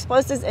oxygen,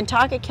 explosives, and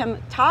toxic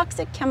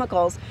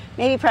chemicals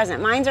may be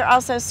present. Mines are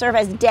also serve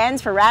as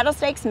dens for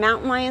rattlesnakes,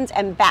 mountain lions,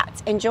 and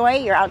bats. Enjoy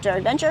your outdoor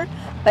adventure,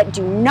 but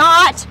do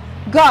not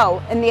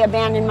go in the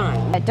abandoned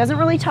mine. It doesn't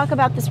really talk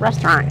about this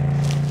restaurant.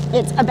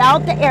 It's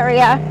about the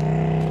area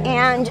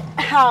and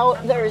how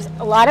there's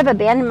a lot of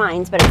abandoned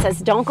mines, but it says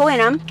don't go in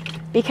them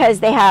because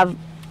they have,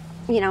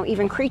 you know,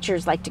 even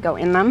creatures like to go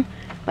in them.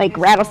 Like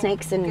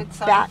rattlesnakes and good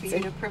sign bats. For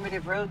you, a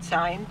primitive road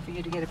sign for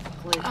you to get a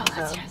glimpse Oh,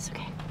 that's of. yes,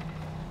 okay.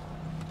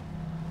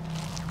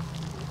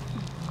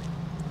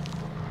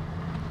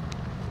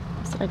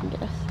 So I can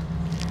get us.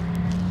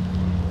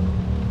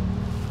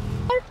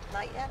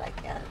 Not yet, I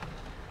can't.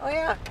 Oh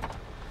yeah,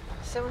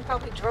 someone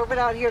probably drove it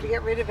out here to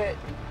get rid of it.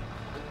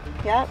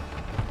 Yep.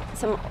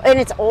 And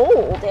it's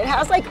old. It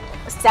has like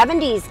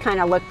 70s kind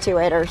of look to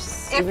it, or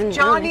even If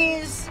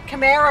Johnny's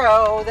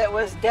Camaro that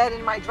was dead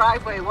in my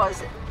driveway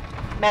was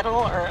metal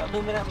or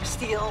aluminum,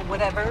 steel,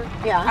 whatever,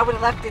 Yeah. I would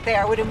have left it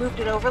there. I would have moved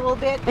it over a little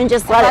bit And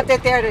just and let left it-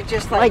 it there to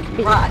just like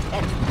be- rot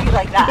and be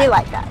like that. Be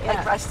like that, yeah.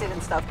 Like rusted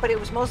and stuff. But it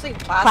was mostly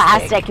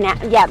plastic. plastic now.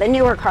 Yeah, the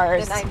newer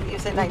cars. It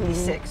was a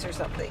 96 or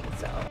something.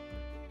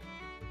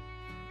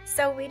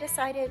 So we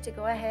decided to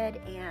go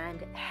ahead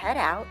and head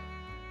out,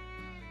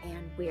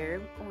 and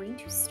we're going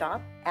to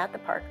stop at the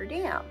Parker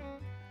Dam.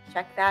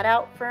 Check that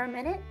out for a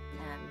minute,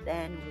 and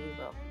then we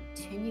will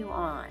continue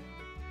on.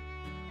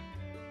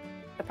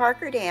 The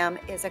Parker Dam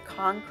is a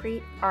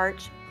concrete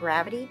arch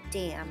gravity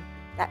dam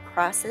that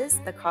crosses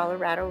the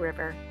Colorado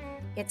River.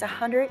 It's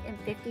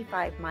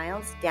 155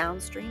 miles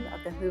downstream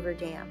of the Hoover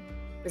Dam.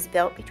 It was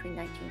built between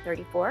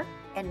 1934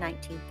 and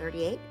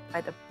 1938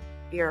 by the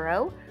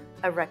Bureau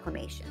of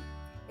Reclamation.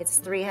 It's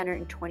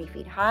 320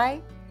 feet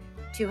high,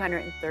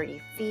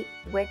 230 feet,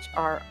 which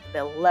are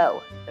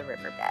below the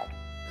riverbed.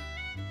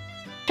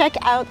 Check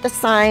out the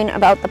sign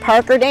about the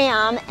Parker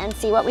Dam and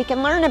see what we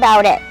can learn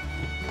about it.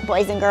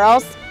 Boys and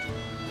girls,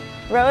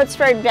 roads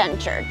for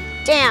adventure.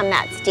 Damn,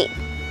 that's deep.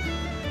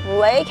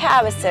 Lake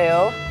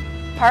Havasu,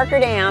 Parker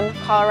Dam,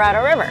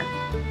 Colorado River.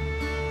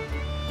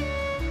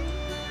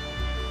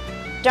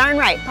 Darn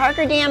right,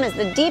 Parker Dam is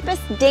the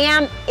deepest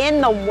dam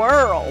in the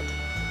world.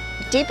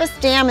 Deepest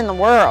dam in the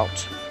world.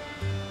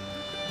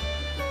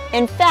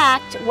 In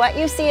fact, what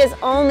you see is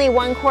only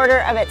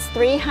 1/4 of its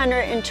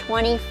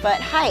 320-foot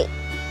height.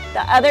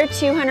 The other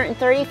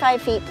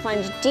 235 feet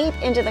plunge deep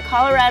into the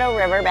Colorado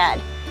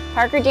riverbed.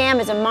 Parker Dam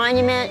is a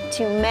monument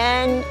to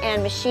men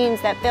and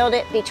machines that built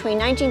it between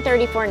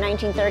 1934 and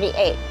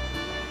 1938.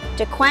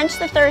 To quench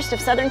the thirst of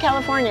Southern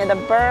California, the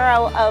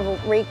Bureau of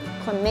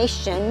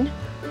Reclamation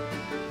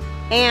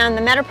and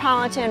the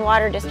Metropolitan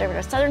Water District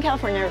of Southern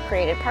California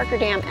created Parker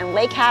Dam and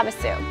Lake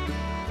Havasu.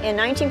 In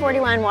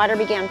 1941, water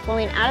began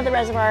flowing out of the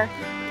reservoir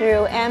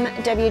through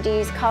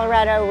MWD's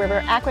Colorado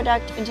River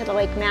Aqueduct into the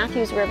Lake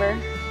Matthews River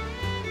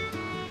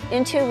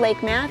into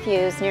Lake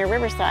Matthews near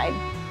Riverside.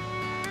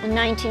 In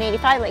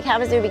 1985, Lake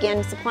Havasu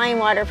began supplying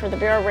water for the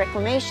Bureau of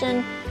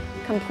Reclamation,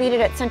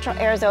 completed its Central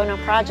Arizona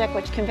project,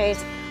 which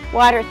conveys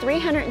water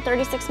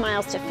 336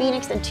 miles to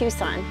Phoenix and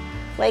Tucson.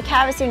 Lake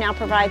Havasu now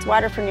provides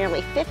water for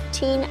nearly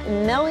 15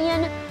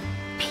 million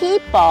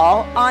people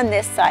on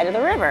this side of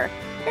the river.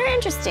 Very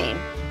interesting.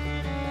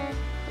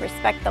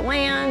 Respect the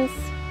lands.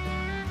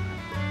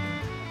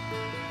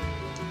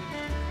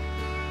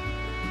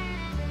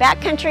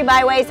 Backcountry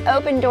byways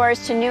open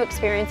doors to new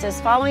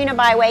experiences. Following a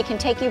byway can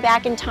take you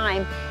back in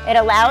time. It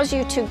allows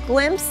you to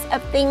glimpse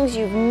of things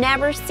you've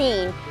never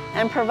seen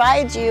and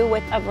provides you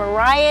with a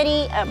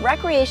variety of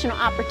recreational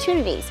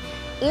opportunities.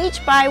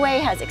 Each byway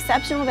has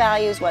exceptional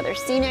values, whether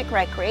scenic,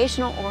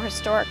 recreational, or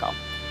historical.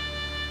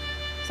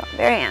 So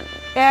very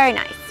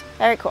nice,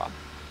 very cool.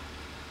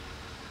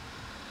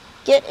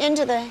 Get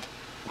into the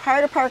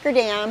heart of Parker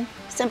Dam.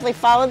 Simply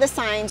follow the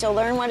signs. You'll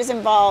learn what is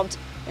involved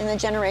in the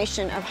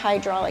generation of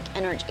hydraulic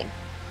energy.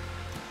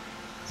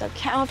 So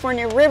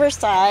California,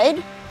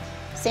 Riverside,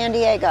 San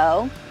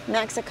Diego,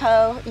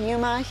 Mexico,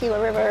 Yuma,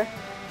 Gila River,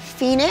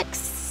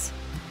 Phoenix,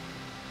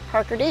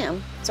 Parker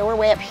Dam. So we're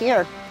way up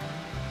here.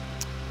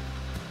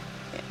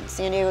 And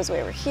San Diego's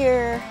way over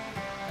here,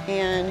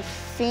 and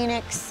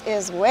Phoenix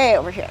is way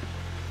over here.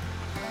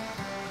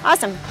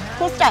 Awesome,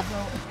 cool stuff.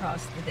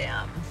 Across the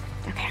dam.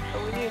 Okay.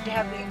 But we need to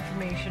have the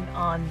information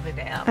on the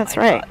dam. That's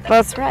right.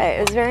 That's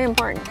right. It's very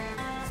important.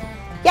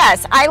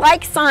 Yes, I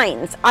like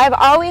signs. I've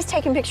always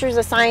taken pictures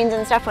of signs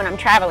and stuff when I'm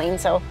traveling,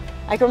 so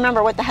I can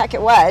remember what the heck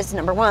it was,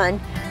 number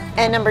one.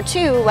 And number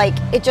two, like,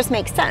 it just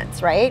makes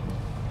sense, right?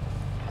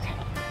 Okay.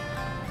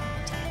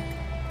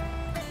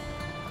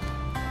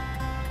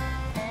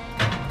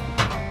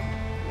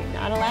 You're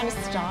not allowed to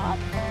stop.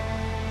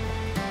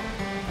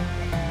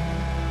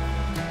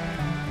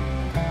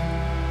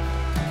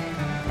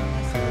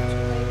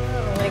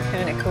 Really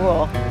kind of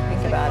cool.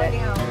 Think about it.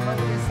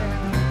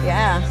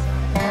 Yeah.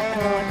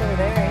 Oh, look over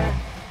there, yeah.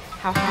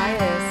 How high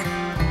it is.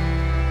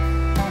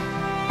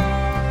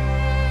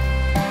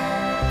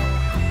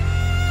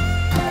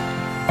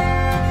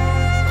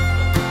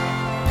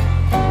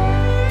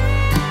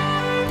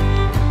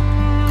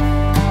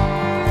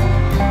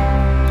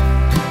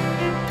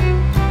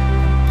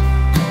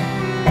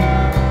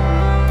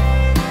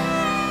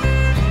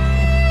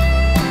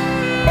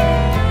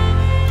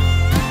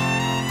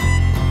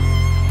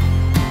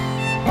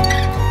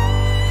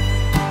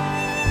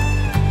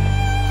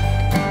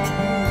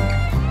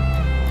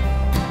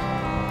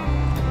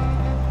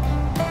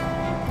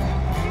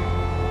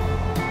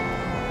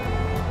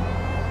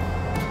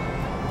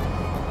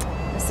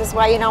 This is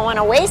why you don't want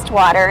to waste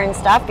water and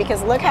stuff,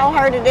 because look how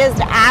hard it is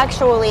to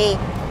actually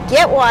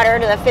get water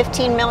to the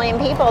 15 million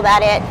people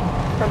that it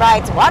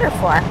provides water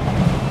for.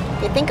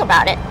 If you think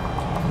about it,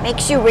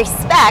 makes you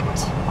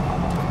respect,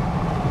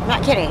 I'm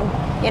not kidding,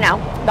 you know,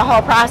 the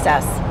whole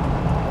process.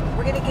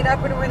 We're going to get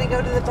up and we're going to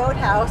go to the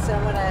boathouse and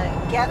I'm going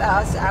to get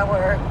us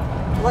our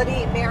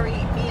Bloody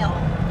Mary meal.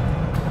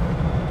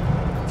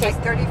 It's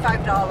like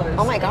 $35.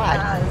 Oh my God.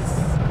 It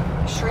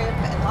has shrimp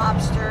and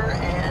lobster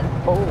and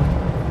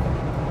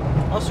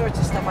all sorts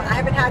of stuff on. I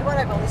haven't had one.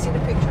 I've only seen a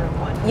picture of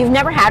one. You've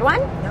never had one?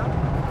 No.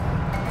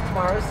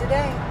 Tomorrow's the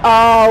day.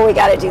 Oh, we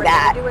got to do We're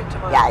that. gonna do it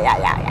tomorrow.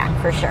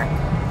 Yeah, for sure.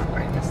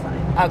 Right, this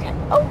line. Okay.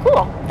 Oh,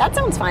 cool. That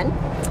sounds fun.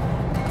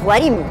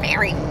 Bloody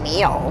Mary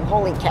meal.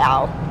 Holy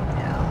cow.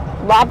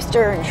 Yeah.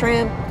 Lobster and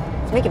shrimp.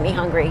 It's making me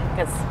hungry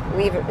because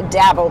we've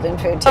dabbled in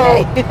food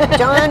today.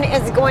 Dawn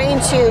is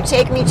going to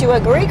take me to a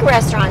Greek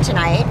restaurant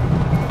tonight,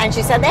 and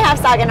she said they have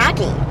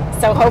saganaki.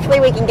 So hopefully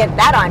we can get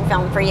that on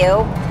film for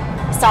you.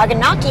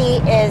 Saganaki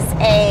is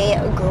a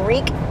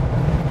Greek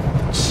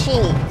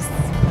cheese.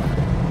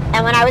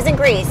 And when I was in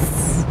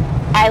Greece,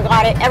 I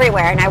got it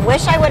everywhere. And I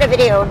wish I would have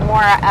videoed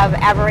more of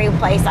every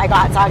place I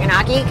got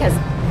saganaki, because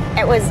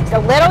it was a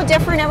little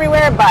different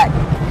everywhere, but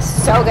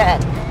so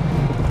good.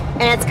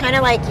 And it's kind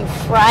of like you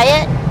fry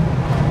it,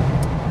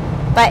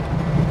 but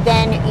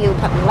then you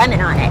put lemon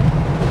on it.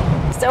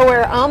 So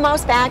we're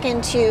almost back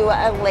into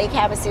Lake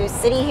Havasu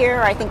City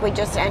here. I think we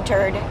just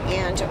entered,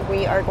 and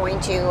we are going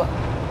to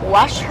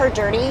wash her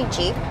dirty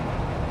Jeep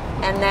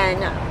and then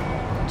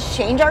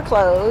change our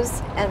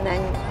clothes and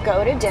then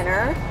go to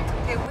dinner.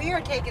 Okay, we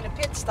are taking a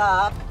pit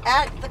stop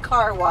at the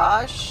car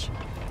wash.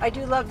 I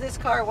do love this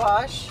car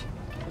wash.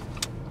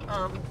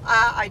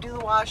 I do the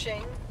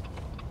washing.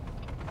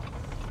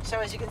 So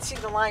as you can see,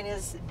 the line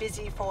is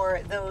busy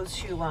for those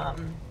who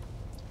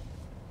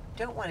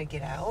don't want to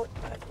get out,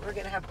 but we're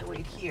going to have to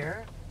wait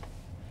here.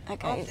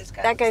 Okay, this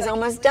guy that looks guy's like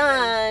almost he's leaving.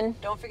 done.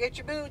 Don't forget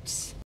your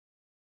boots.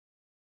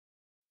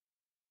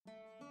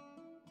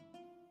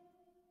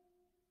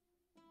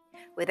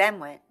 We then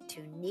went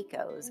to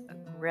Nicos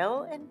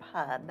Grill and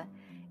Pub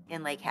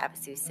in Lake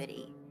Havasu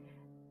City.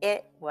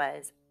 It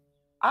was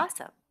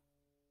awesome.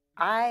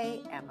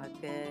 I am a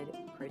good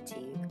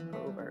critique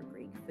over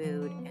Greek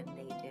food, and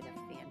they did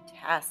a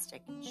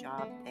fantastic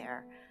job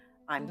there.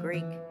 I'm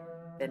Greek,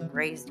 been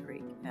raised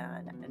Greek,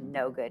 and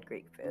no good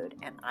Greek food,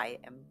 and I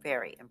am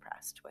very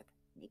impressed with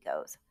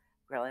Nicos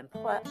Grill and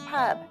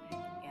Pub.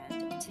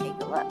 and take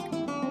a look.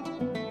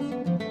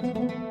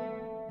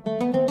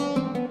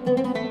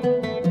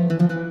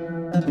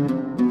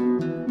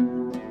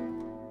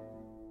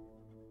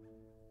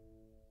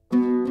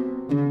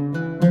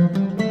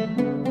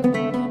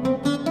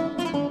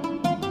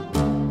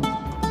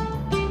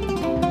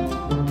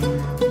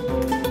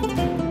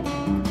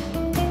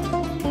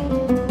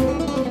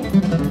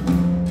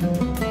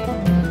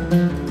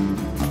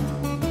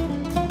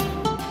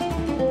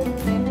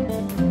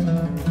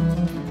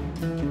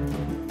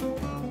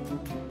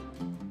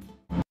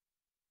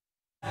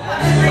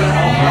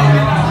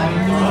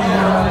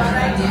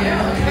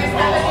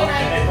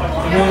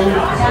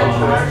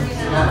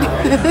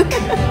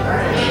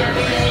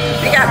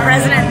 We got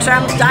President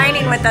Trump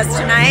dining with us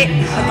tonight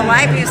with the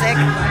live music.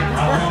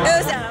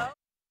 Uzo.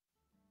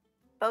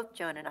 Both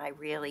Joan and I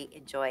really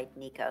enjoyed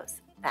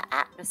Nicos. The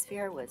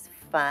atmosphere was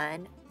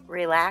fun,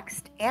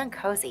 relaxed, and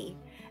cozy,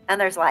 and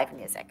there's live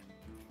music.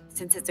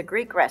 Since it's a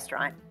Greek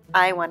restaurant,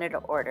 I wanted to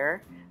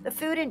order the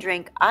food and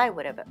drink I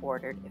would have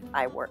ordered if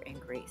I were in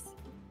Greece.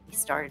 We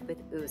started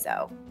with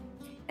Uzo,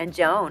 and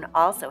Joan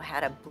also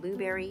had a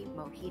blueberry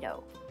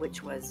mojito,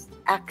 which was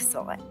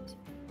excellent.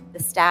 The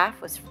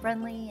staff was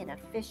friendly and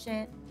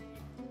efficient,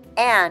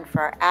 and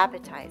for our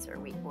appetizer,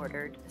 we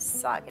ordered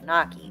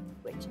saganaki,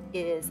 which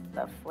is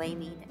the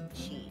flaming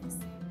cheese.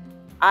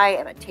 I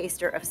am a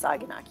taster of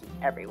saganaki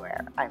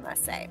everywhere, I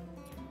must say.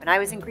 When I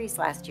was in Greece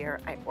last year,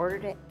 I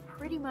ordered it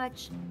pretty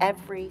much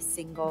every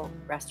single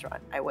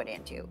restaurant I went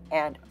into,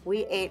 and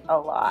we ate a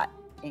lot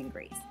in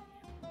Greece.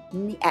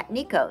 At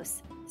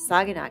Nicos,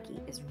 saganaki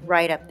is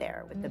right up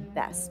there with the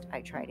best I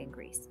tried in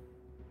Greece.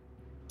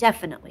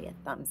 Definitely a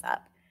thumbs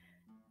up.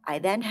 I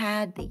then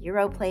had the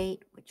Euro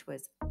plate, which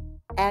was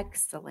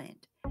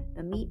excellent.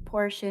 The meat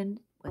portion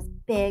was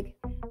big,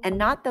 and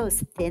not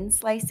those thin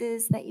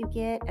slices that you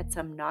get at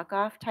some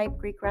knockoff type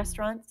Greek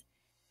restaurants.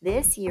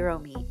 This Euro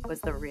meat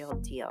was the real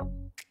deal.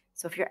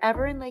 So if you're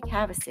ever in Lake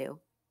Havasu,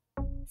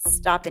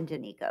 stop into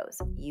Nicos.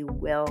 You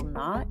will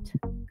not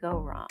go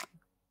wrong.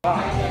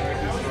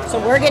 So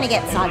we're gonna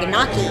get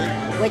saganaki,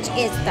 which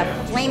is the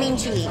flaming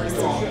cheese.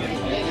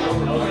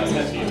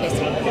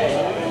 Taste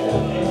it.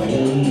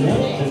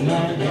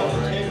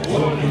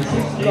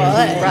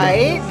 Good,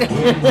 right?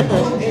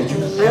 It's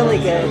really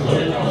good.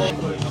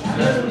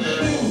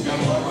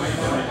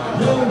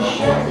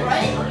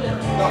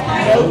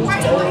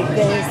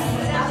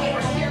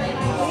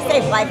 They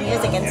have live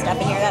music and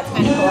stuff in here. That's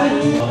kind of cool.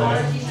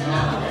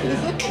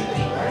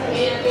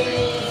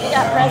 We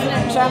got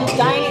President Trump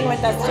dining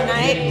with us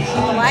tonight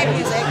with the live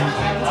music.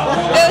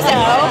 Uzo.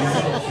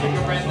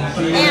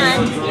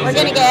 And we're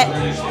gonna get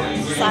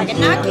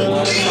saganaki.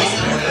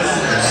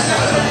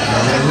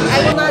 I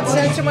will not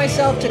censor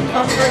myself to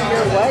comfort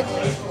your what?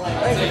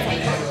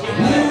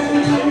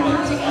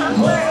 To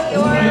comfort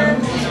your...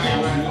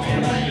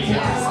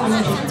 I'll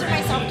not censor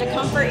myself to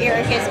comfort your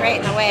is right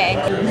in the way.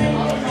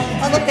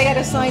 Oh look, they got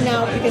a sign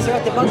now because they're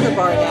at the bunker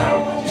bar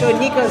now. So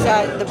Nicos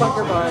at the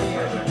bunker bar.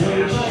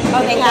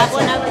 Oh, they have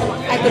one up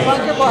at the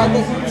bunker bar.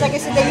 It's like I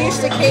said, they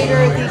used to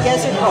cater the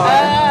desert bar.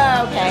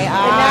 Oh, okay.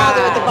 And now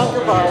they're at the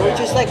bunker bar, which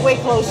is like way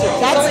closer.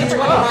 That's only 20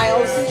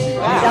 miles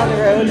down the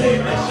road.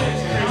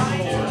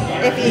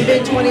 If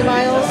even 20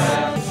 miles.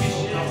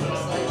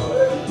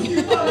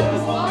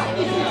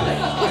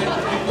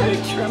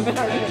 I'm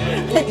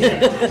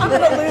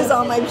going to lose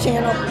all my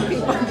channel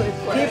people.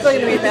 People are going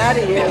to be mad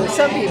at you.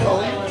 Some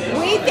people.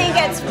 We think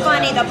it's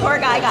funny. The poor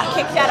guy got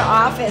kicked out of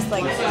office.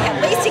 Like,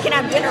 at least he can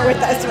have dinner with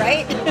us,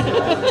 right?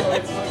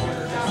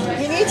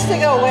 He needs to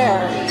go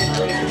where?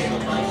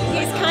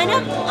 He's kind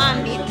of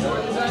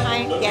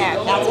yeah,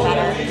 that's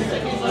better.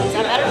 Is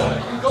that better?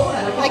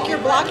 Like you're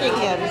blocking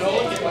him.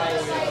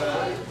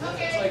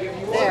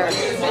 There.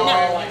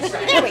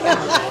 There we go.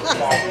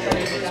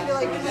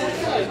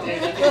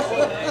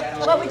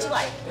 What would you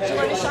like? Do you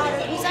want a shot of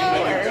Uzo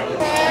or?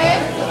 Okay.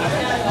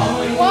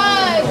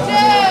 1,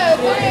 2,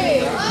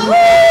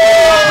 3.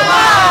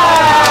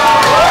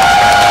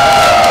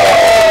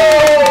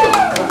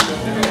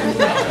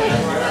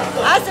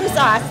 Awesome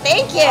sauce.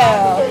 Thank you.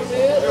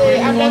 Absolutely.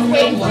 I'm just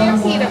waiting for your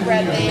pita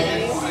bread,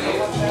 ladies.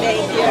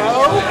 Thank you.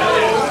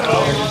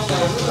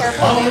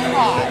 Careful, it's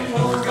hot.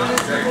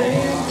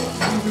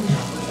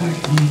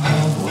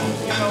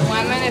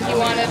 Lemon, if you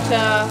wanted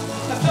to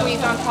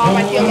squeeze on top, I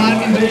feel a lot of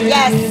it.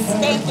 Yes,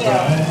 thank you.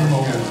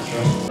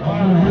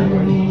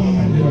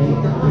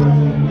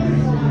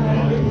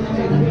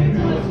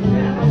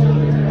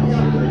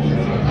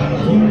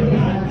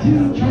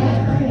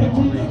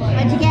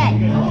 What'd you get?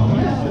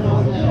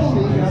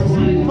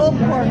 Pulled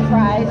pork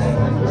fries.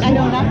 I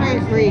know, not very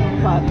Greek,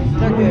 but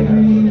they're good.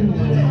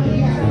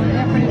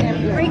 They're pretty damn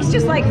good. Greek's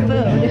just like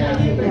food.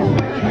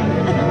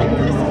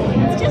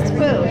 It's just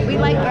food. We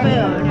like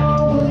food.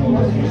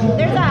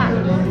 There's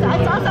I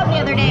saw something the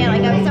other day,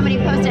 like somebody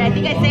posted, I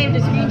think I saved a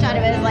screenshot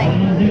of it, it's like,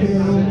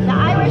 the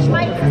Irish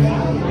might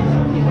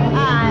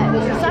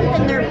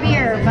something their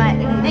beer, but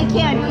they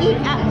can't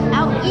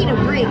out-eat a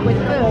Greek with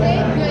food.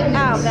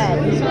 Oh,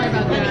 good. Sorry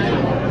about that.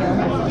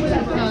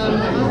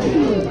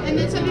 And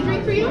then something to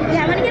drink for you?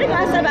 Yeah, I'm gonna get a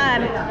glass of,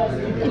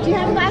 Do you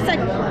have a glass of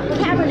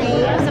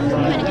Cabernet, some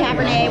kind of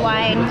Cabernet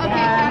wine? Okay,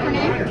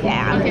 Cabernet.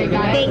 Yeah. Okay,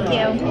 got it. Thank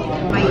you.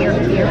 My hero.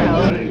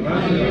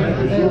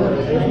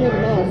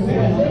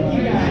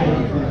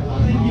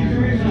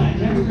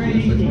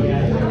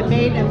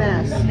 Made a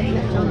mess.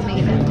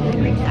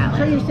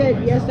 So you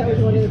said yes, that was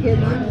one of the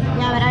kids?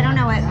 Yeah, but I don't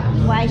know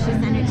why she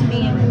sent it to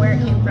me and where it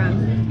came from.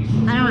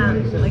 I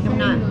don't know. Like, I'm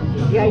not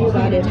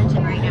paying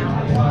attention right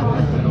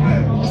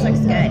now. This looks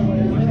good.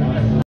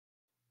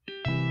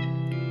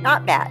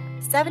 Not bad.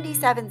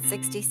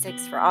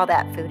 $77.66 for all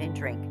that food and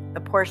drink. The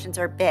portions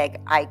are big.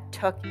 I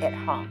took it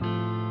home.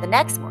 The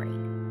next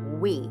morning,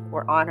 we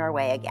were on our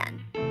way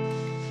again.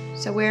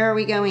 So where are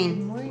we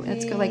going?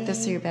 Let's go like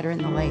this so you're better in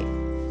the light.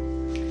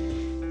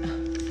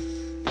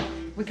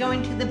 We're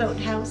going to the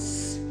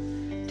boathouse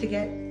to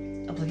get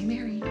a Bloody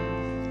Mary.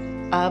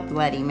 A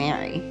Bloody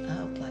Mary.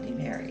 A Bloody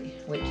Mary.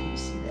 Wait till you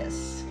see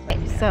this.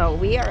 So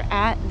we are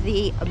at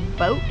the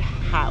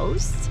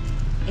boathouse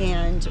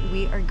and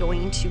we are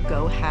going to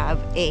go have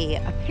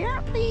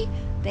apparently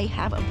they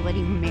have a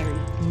Bloody Mary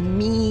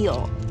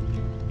meal.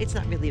 It's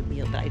not really a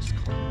meal, but I just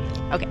call it a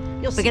meal. Okay,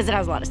 because it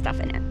has a lot of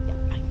stuff in it.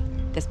 Yeah.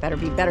 This better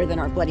be better than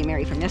our Bloody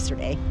Mary from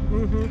yesterday.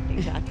 Mm-hmm.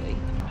 Exactly.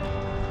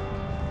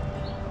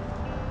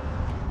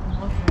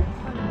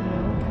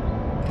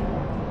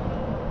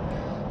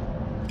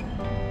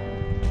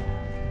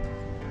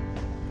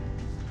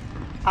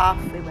 Off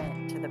we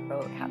went to the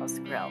Boathouse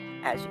Grill,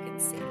 as you can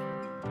see.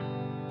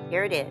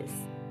 Here it is,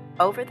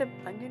 over the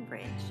London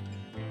Bridge,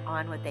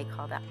 on what they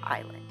call the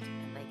island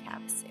in Lake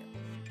Havasu.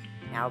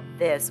 Now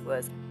this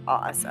was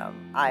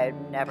awesome. I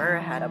had never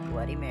had a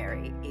Bloody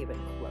Mary even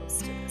close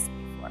to this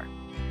before.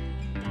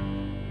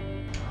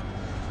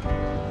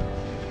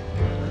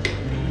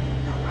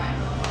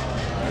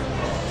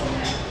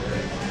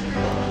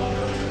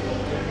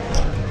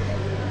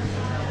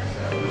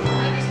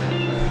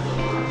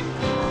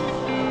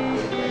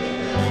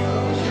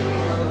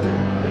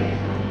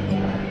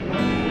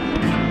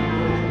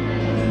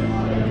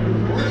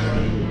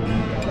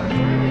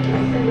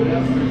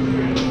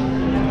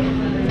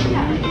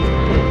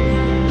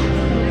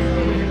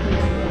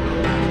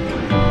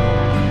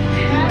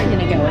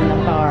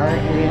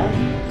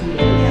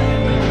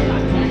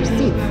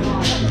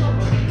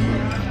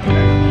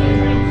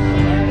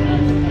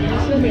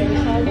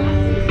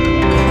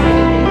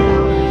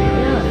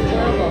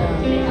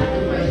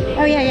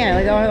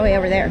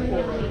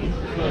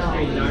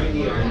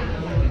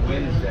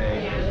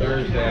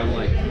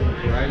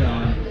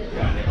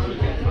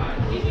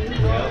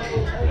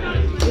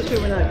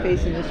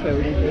 Facing this way,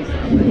 we're going to face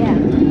that way. Yeah.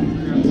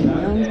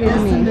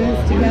 This and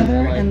this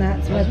together, and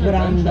that's what put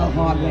on the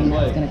hog wing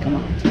that's going to come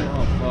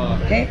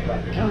on. Okay?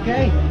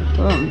 Okay.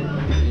 Boom.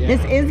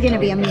 This is going to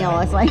be a meal.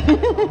 It's like, do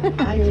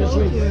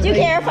you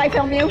care if I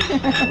film you?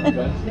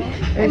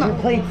 There's your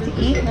plates to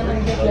eat, and then I'm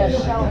going to get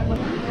this.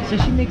 So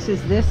she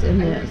mixes this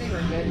and this.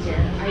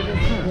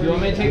 Do you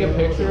want me to take a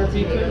picture of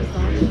pizza?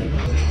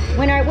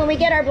 When we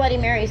get our Bloody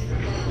Marys.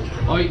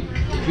 Oh, did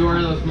you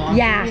order those monsters?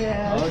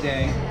 Yeah. Oh,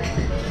 dang.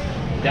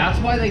 That's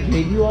why they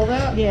gave you all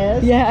that?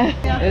 Yes. Yeah.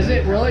 Is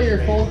it really your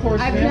full course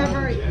meal?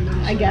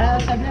 I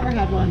guess, I've never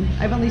had one.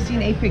 I've only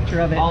seen a picture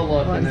of it. I'll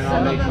look once. and then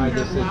I'll make my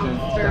decision.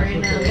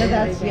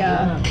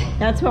 Yeah,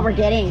 That's what we're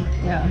getting.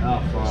 yeah.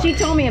 Oh, fuck. She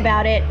told me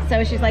about it,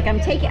 so she's like,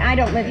 I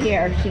don't live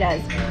here. She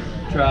does.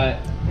 Try it.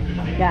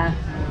 Yeah.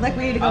 Like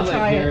we need to I go live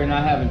try here it. and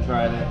I haven't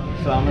tried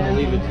it, so I'm gonna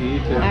leave it to you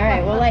two. All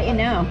right, we'll let you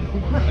know.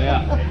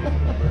 Yeah.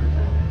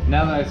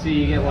 Now that I see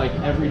you get like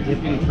every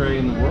dipping tray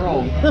in the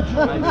world, it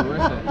might be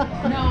worth it.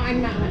 No,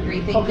 I'm not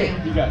hungry. Thank you.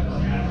 You got it.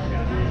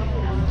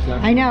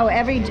 I know,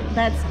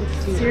 that's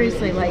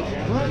seriously like,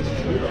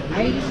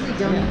 I usually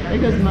don't. there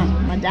goes my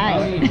I'll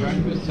diet. eat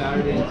breakfast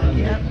Saturday and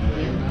Sunday. Yep.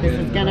 This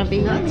is gonna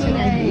be Not me, I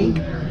today.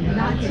 think.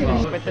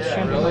 With the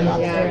shrimp and the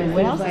lobster and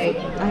what else? I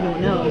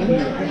don't know. I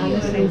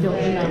honestly don't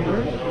remember.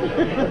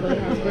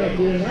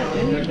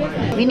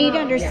 We need to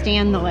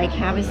understand the Lake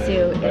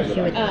Havasu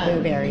issue with the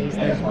blueberries.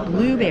 There's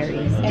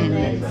blueberries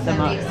in the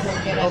mucks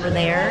over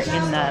there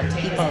in the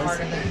people's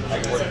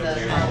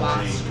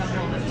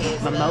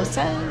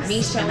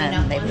mimosas, and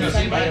then they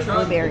like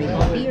blueberry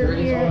beer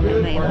here,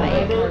 and they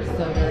like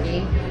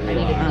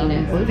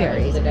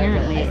blueberries.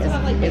 Apparently,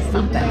 is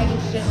something.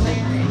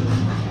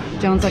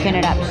 Joan's looking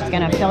it up. She's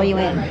gonna fill you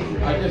in.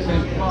 I just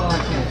emptied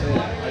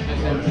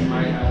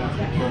my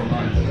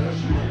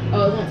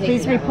lunch.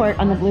 Please report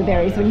on the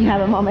blueberries when you have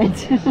a moment.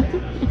 So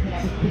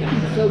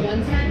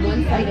one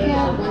Saturday,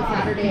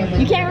 I went.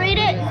 You can't read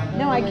it?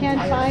 No, I can't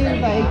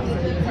find,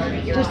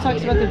 like, just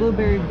talks about the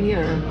blueberry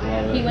beer.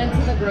 He went to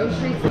the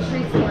grocery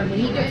store, and when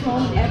he gets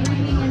home,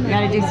 everything in You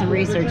gotta do some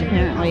research,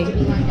 apparently.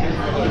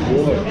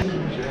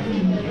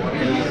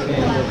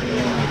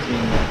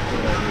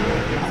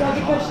 So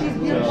because she's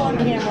beautiful on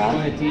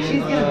camera,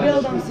 she's going to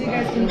build them so you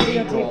guys can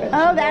videotape it.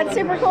 Oh, that's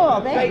super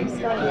cool. Thanks.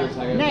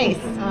 Nice.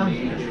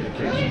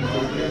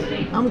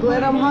 I'm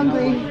glad I'm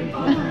hungry.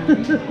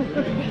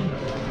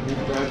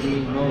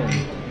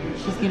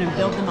 She's gonna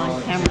build them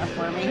on camera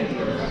for me.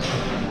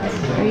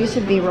 Or you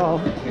should B-roll.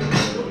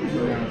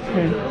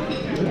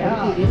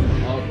 Yeah.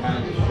 All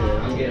kinds of shit.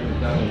 I'm getting it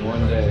done in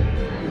one day.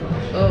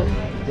 Oh.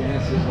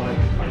 Dance is like.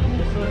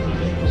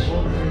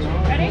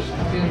 Ready?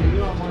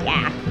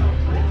 Yeah.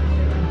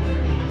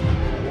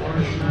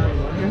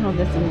 You're gonna hold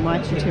this and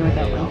watch you two with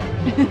that one.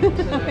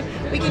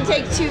 We can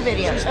take 2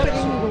 videos.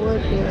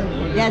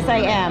 Yes, I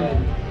am.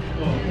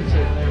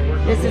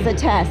 This is a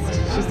test.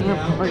 She's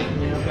recording.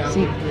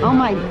 See, oh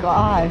my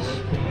gosh.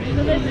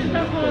 So this is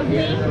the whole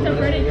thing, the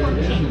breaded pork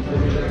cheek.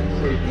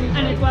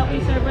 And it's what we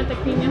serve with the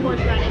creamy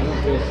horseradish.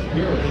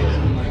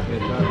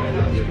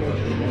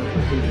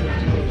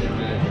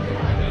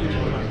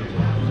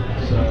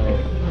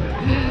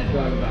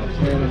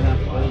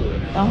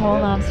 A whole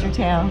lobster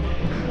tail.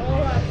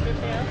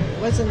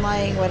 Wasn't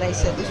lying when I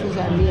said this was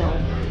our meal.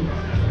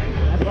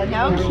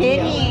 No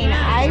kidding.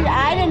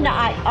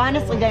 I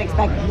honestly didn't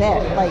expect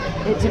it, like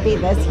it to be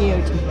this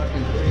huge.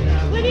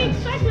 What do you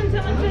expect when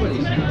someone says,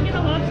 you wanna go get a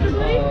lobster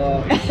blade?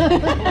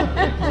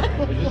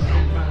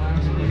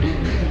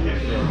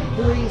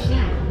 Who are you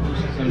seeing?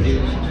 Some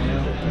dude in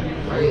jail.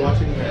 Are you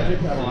watching Magic?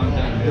 Oh, I'm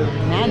done now.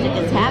 Magic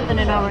is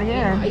happening over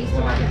here. I used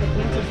to work at the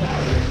cancer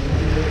center.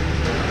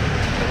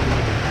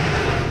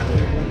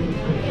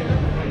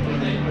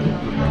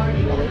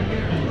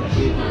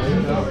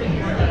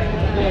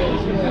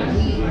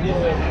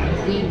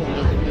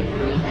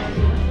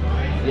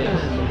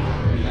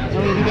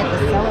 Don't even get the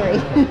celery.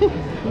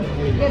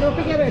 Yeah, don't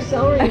forget our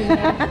celery in there.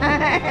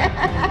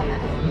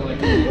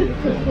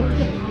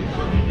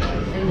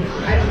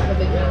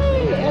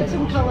 Add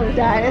some color.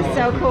 That is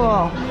so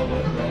cool.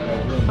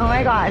 Oh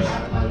my gosh.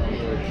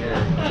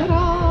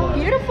 Ta-da.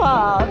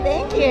 Beautiful.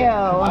 Thank you.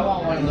 I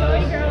want one of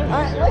those.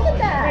 Look at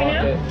that. Right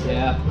now?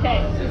 Yeah. Okay.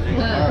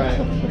 All right.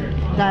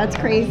 That's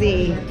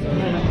crazy. I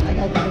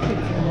got the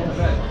picture.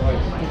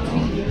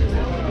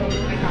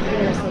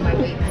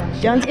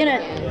 Joan's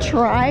gonna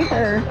try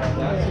her.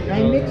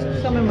 I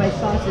mixed some of my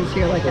sauces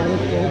here like I would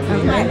do.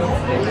 Okay.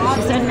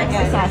 She's gonna mix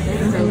the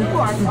sauces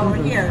over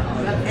here,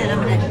 and I'm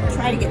gonna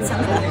try to get some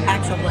of the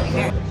actual Bloody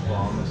Mary.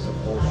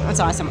 That's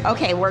awesome.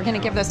 Okay, we're gonna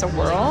give this a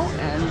whirl,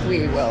 and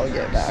we will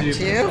get back to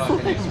you.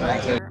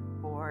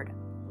 Board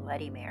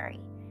Bloody Mary,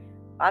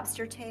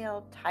 lobster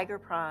tail, tiger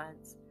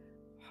prawns,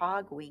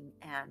 hog wing,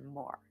 and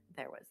more.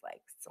 There was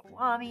like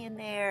salami in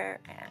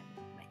there and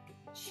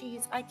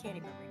cheese. I can't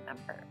even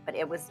remember, but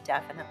it was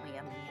definitely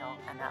a meal,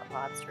 and that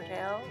lobster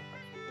tail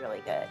was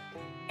really good.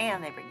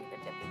 And they bring you the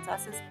dipping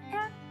sauces,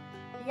 and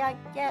you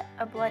get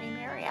a Bloody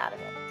Mary out of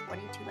it.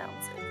 22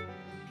 ounces.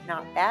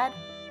 Not bad.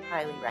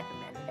 Highly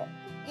recommended it.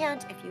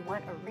 And if you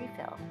want a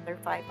refill, they're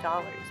 $5.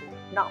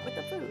 Not with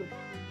the food,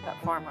 but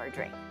for more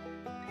drink.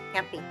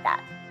 Can't beat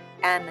that.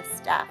 And the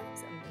staff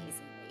is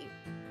amazingly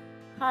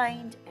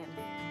kind and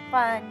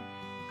fun,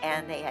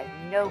 and they had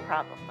no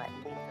problem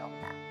letting me film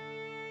that.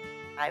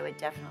 I would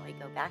definitely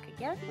go back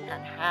again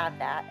and have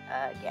that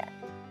again.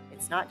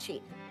 It's not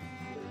cheap,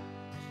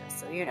 just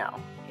so you know.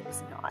 It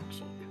is not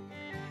cheap,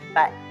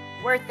 but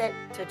worth it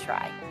to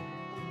try.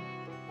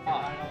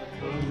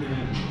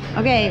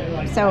 Okay,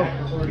 so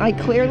I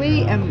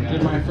clearly am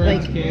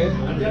like,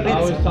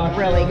 it's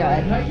really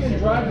good,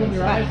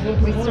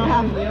 but we still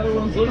have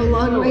a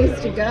long ways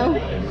to go.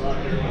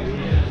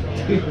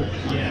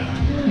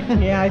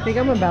 Yeah, I think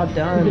I'm about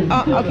done.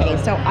 Oh, okay,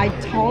 so I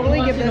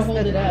totally give this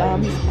the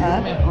thumbs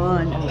up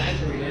on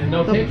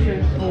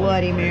the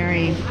Bloody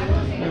Mary.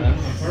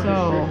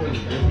 So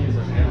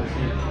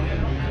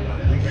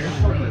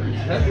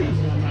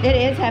it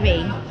is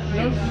heavy,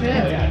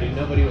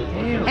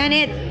 and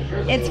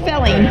it's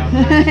filling.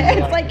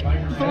 It's like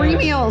 3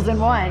 meals in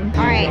one.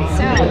 All right,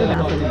 so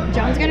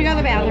Joan's gonna go to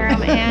the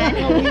bathroom, and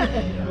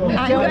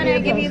I'm gonna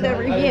give you the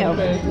review.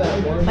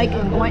 Like,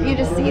 I want you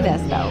to see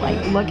this though.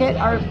 Like, look at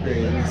our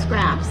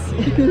scraps.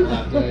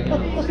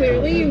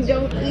 Clearly, you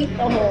don't eat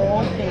the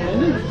whole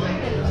thing.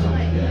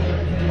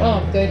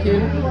 Oh, thank you.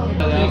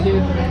 Thank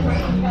you.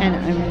 And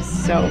I'm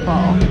so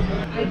full.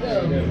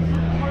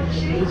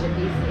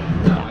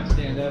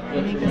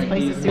 I think this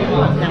place is super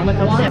cool. Now look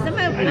over there. That's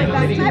my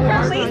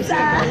friend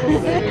Lisa.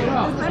 This is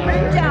my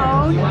friend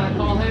Joan.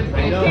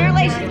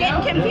 Apparently she's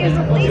getting confused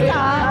with Lisa.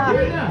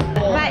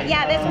 But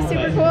yeah, this was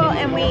super cool,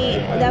 and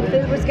the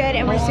food was good,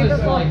 and we're super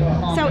full.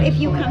 So if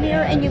you come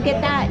here and you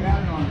get that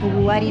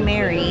Bloody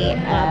Mary,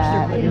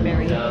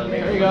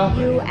 There you go.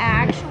 you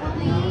actually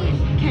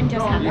can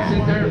just have that.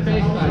 You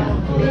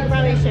can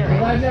probably share it.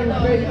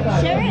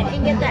 Share it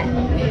and get that.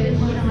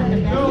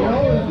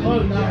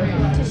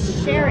 To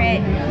share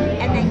it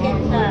and then get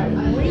the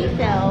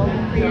refill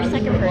for your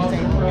second person,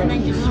 and then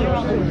just share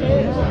all the food.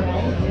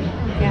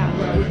 Yeah.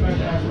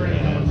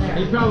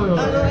 He probably will.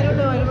 I don't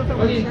know if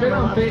I'm He's been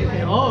on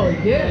Facebook. Oh,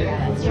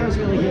 yeah. That was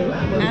really good.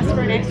 Ask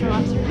for an extra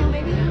lobster tail,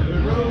 maybe?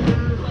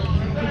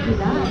 Could do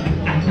that.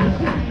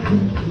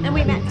 And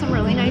we met some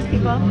really nice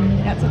people.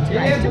 Got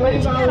subscribed to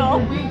our channel.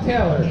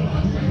 Retailer.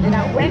 And a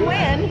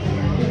win-win.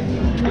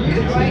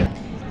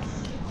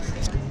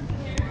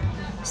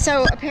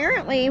 So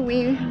apparently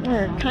we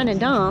were kind of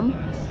dumb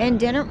and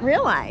didn't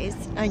realize.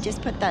 I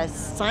just put the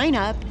sign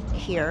up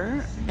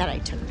here that I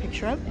took a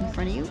picture of in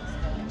front of you,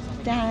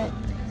 that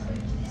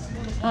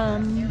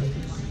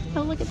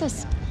Oh, look at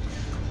this.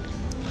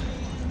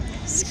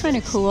 It's kind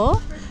of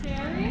cool.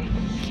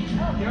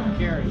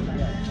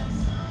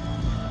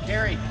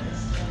 Carrie.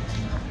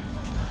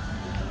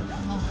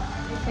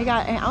 They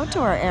got an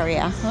outdoor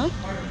area, huh?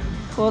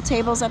 Pool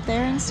tables up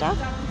there and stuff.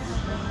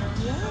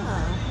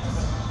 Yeah.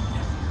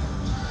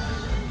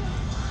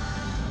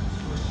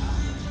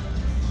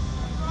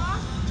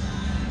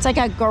 It's like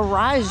a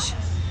garage.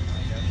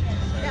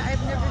 Yeah,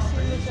 I've never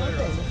seen this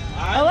open.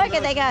 Oh, look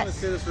at they got.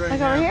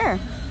 Look over here.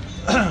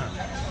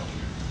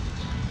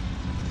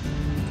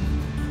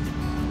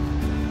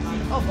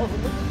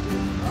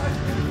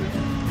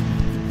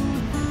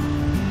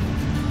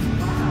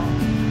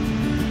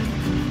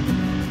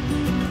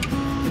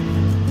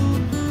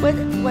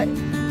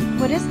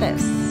 What is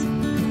this?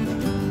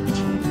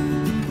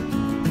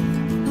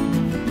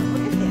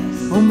 Look at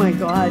this. Oh my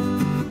God!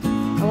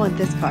 I want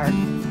this car.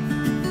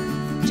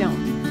 Joan,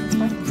 let's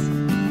buy this.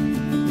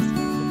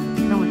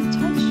 You don't want to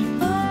touch.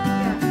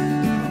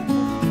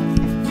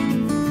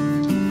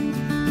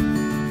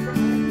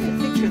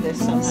 Picture this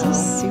This somehow.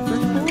 is super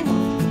cool.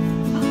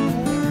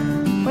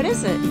 What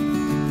is it?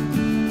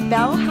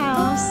 Bell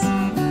House.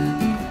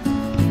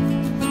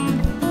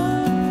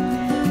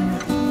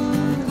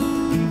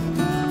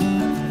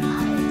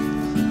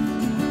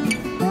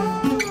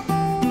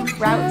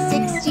 Route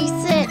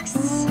 66.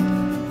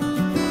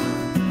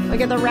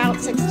 Look at the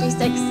Route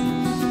 66.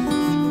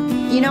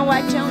 You know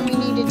what, Joan, we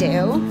need to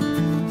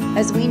do?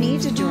 Is we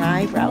need to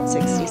drive Route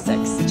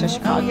 66 to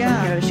Chicago, yeah.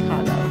 from here to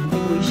Chicago.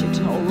 Like, we should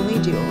totally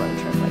do a road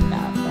trip like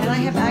that. And I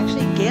have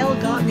actually, Gail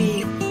got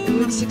me the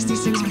Route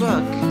 66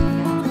 book.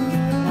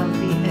 That would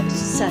be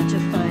such a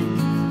fun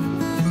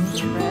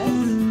trip.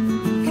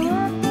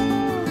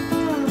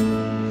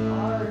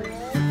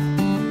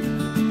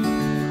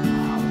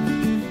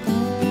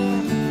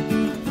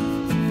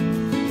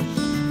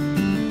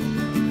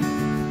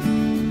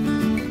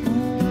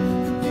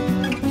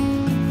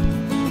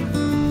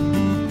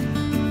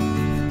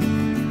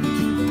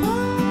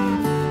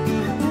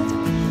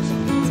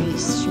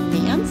 It's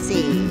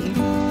schmancy.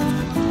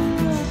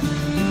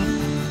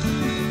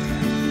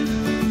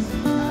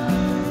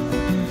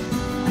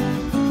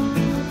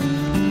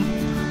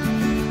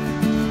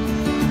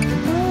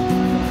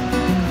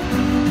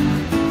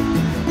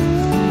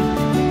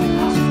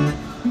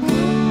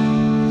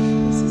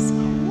 This is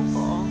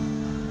cool.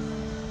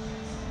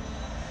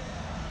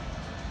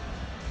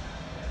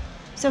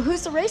 So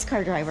who's the race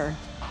car driver?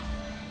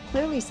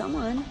 Clearly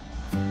someone.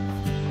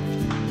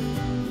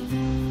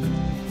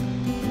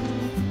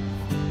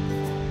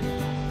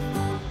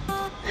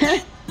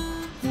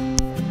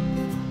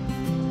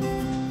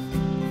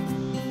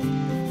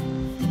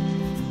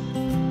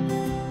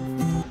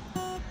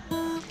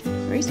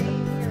 Race car.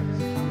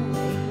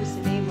 Was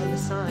the name on the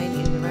sign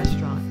in the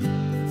restaurant.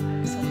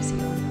 So does he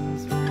own that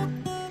restaurant?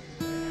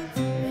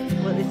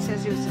 Well, it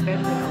says it was a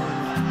veteran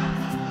owned.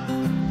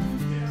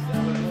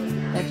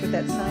 That's what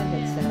that sign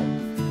had said.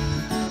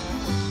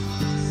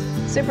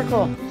 Super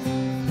cool.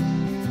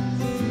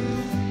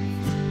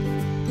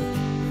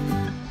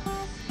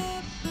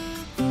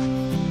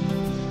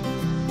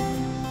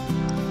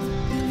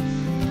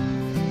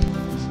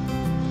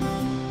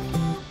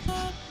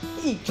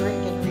 Eat,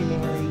 drink, and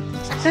remarry.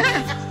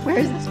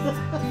 Where's this?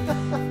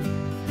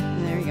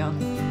 There you go.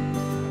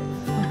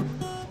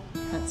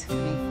 That's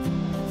funny.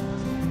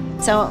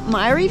 So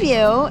my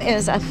review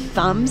is a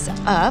thumbs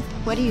up.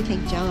 What do you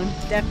think, Joan?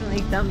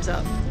 Definitely thumbs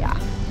up. Yeah.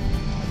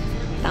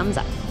 Thumbs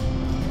up.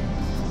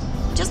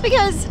 Just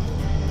because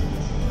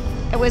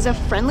it was a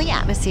friendly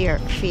atmosphere.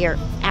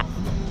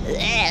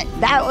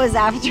 That was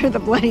after the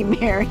Bloody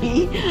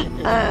Mary.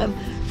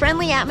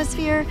 Friendly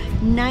atmosphere,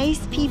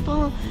 nice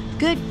people,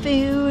 good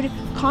food,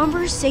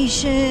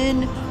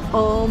 conversation,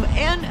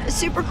 and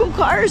super cool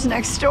cars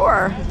next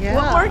door. Yeah.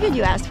 What more could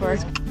you ask for?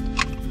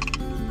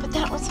 But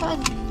that was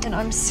fun, and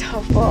I'm so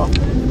full.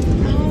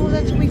 Oh,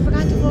 that's we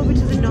forgot to go over to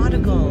the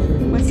nautical.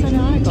 What's the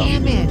nautical?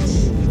 Damn it!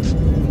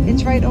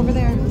 It's right over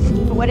there.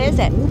 What is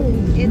it?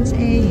 It's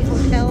a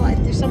hotel.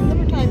 There's some of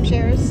them are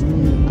timeshares.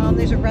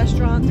 There's a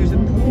restaurant. There's a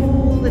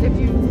pool that if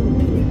you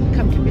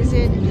come to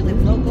visit and you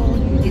live local,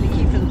 you get a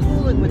key for the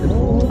pool and with the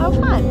pool. Oh,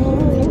 fun.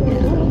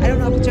 Yeah. I don't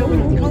know if it's open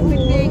with the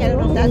COVID thing. I don't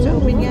know if that's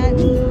open yet,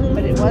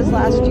 but it was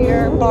last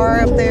year.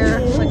 Bar up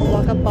there, like a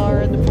walk-up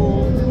bar in the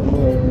pool.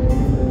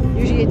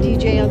 Usually a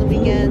DJ on the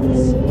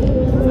weekends,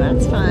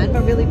 That's fun.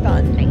 but really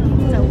fun.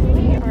 So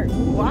we are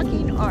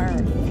walking our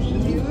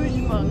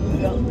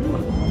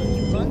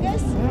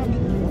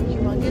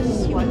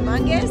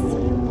humongous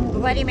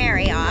Bloody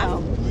Mary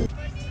off.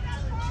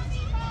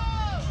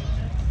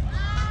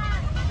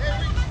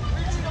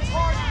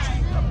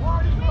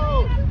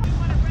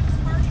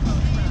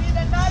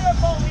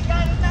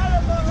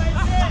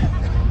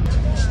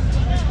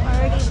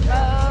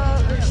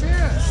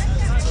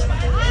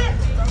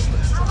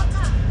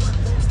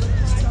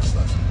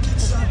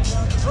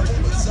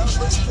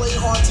 Play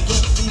hard to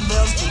get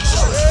females to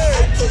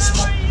jealous.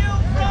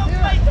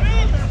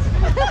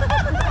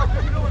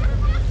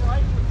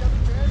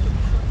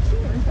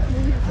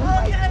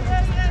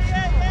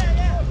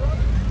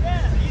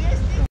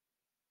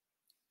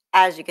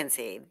 as you can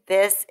see,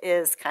 this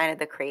is kind of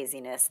the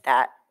craziness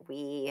that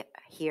we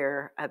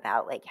hear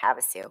about Lake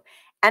Havasu.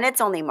 And it's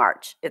only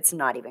March. It's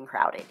not even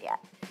crowded yet.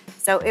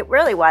 So it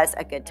really was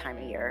a good time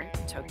of year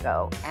to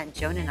go. And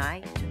Joan and I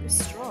took a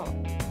stroll.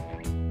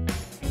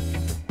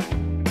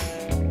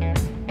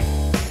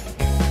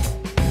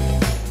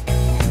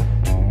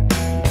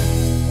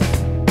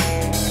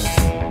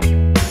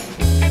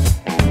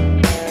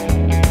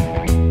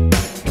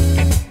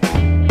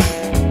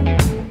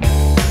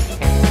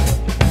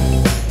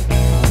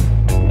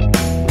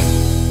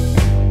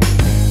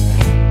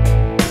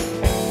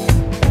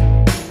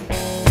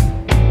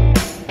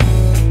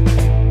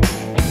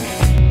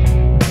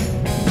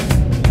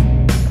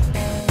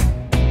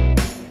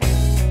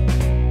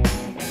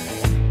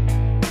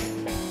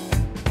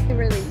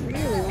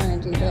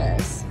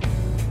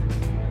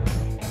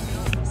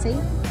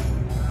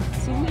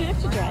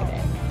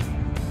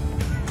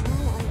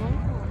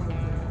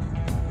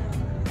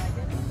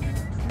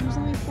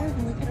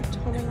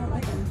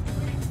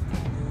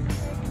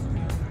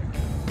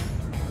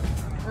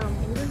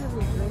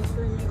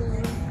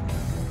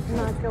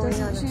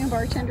 Isn't she a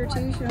bartender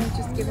too? She don't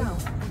just give it.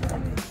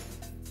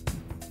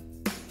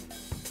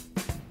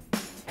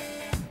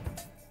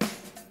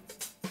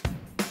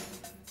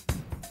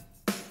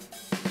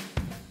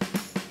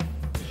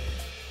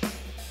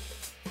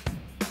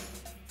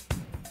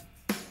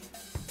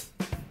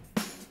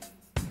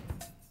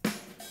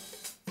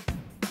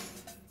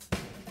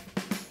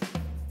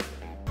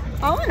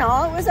 All in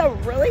all, it was a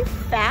really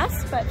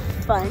fast but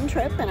fun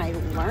trip, and I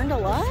learned a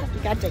lot.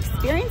 Got to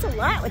experience a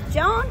lot with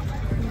Joan.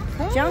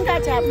 Joan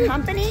got to have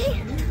company.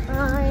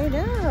 I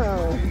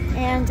know.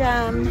 And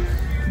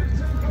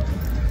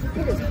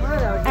it is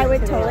hot out here I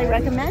would today. totally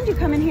recommend you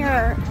come in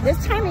here.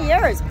 This time of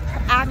year is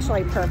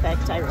actually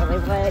perfect. I really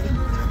would.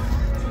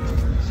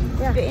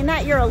 Yeah. In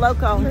that you're a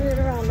local,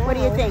 what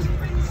do you think?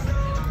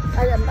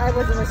 I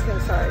wasn't listening,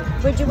 sorry.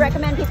 Would you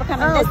recommend people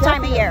coming this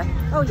time of year?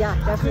 Oh yeah,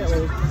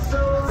 definitely.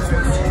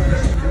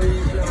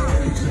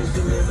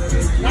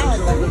 Now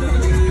it's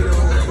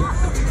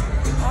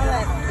all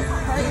that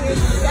party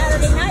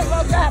Saturday night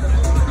woke up.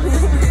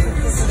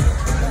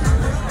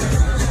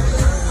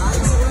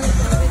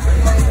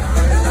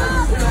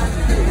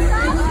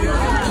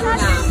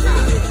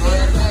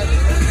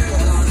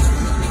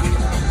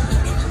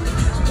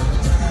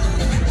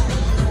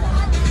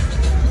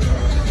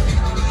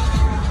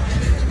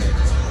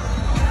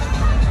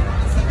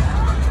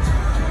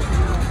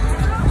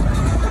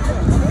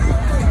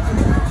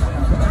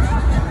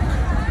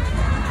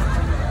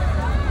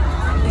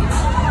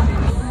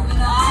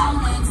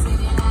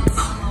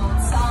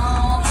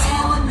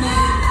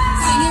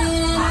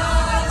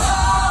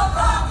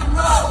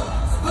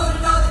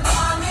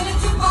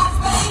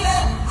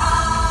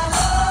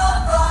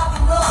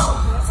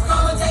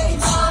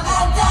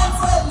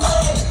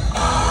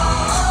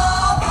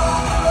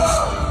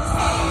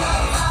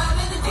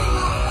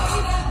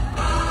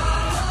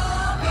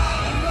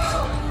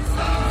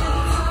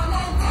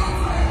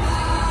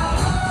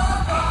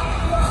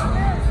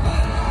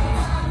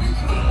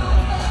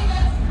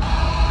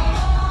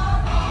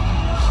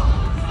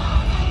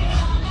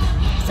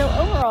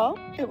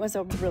 It was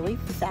a really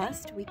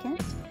fast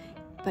weekend,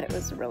 but it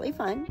was really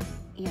fun,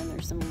 and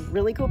there's some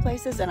really cool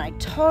places, and I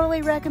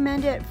totally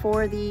recommend it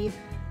for the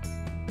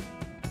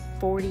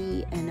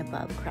 40 and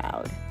above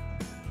crowd.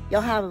 You'll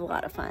have a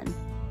lot of fun,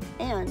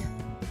 and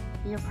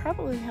you'll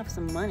probably have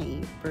some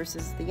money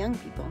versus the young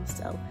people,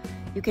 so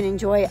you can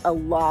enjoy a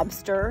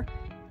lobster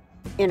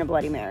in a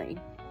Bloody Mary.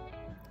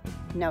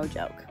 No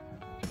joke.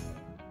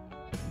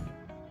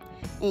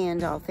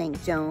 And I'll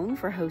thank Joan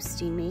for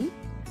hosting me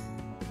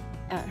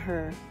at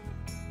her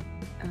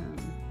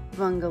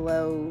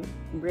bungalow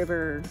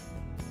river,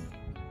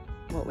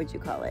 what would you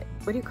call it?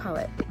 What do you call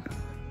it?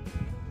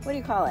 What do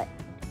you call it?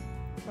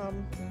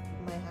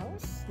 My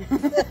house?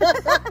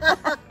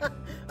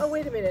 Oh,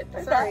 wait a minute.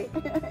 Sorry.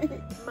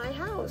 My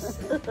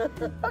house.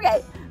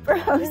 Okay, for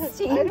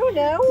hosting I don't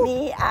know.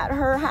 me at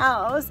her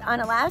house on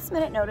a last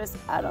minute notice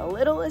at a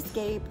little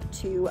escape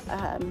to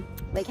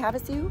Lake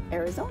Havasu,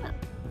 Arizona.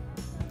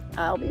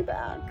 I'll be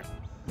back.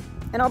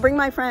 And I'll bring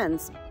my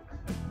friends.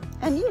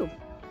 And you.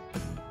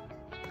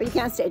 But you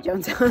can't stay at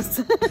Joan's house.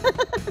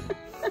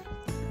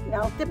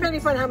 No,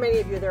 depending on how many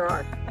of you there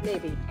are,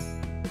 maybe.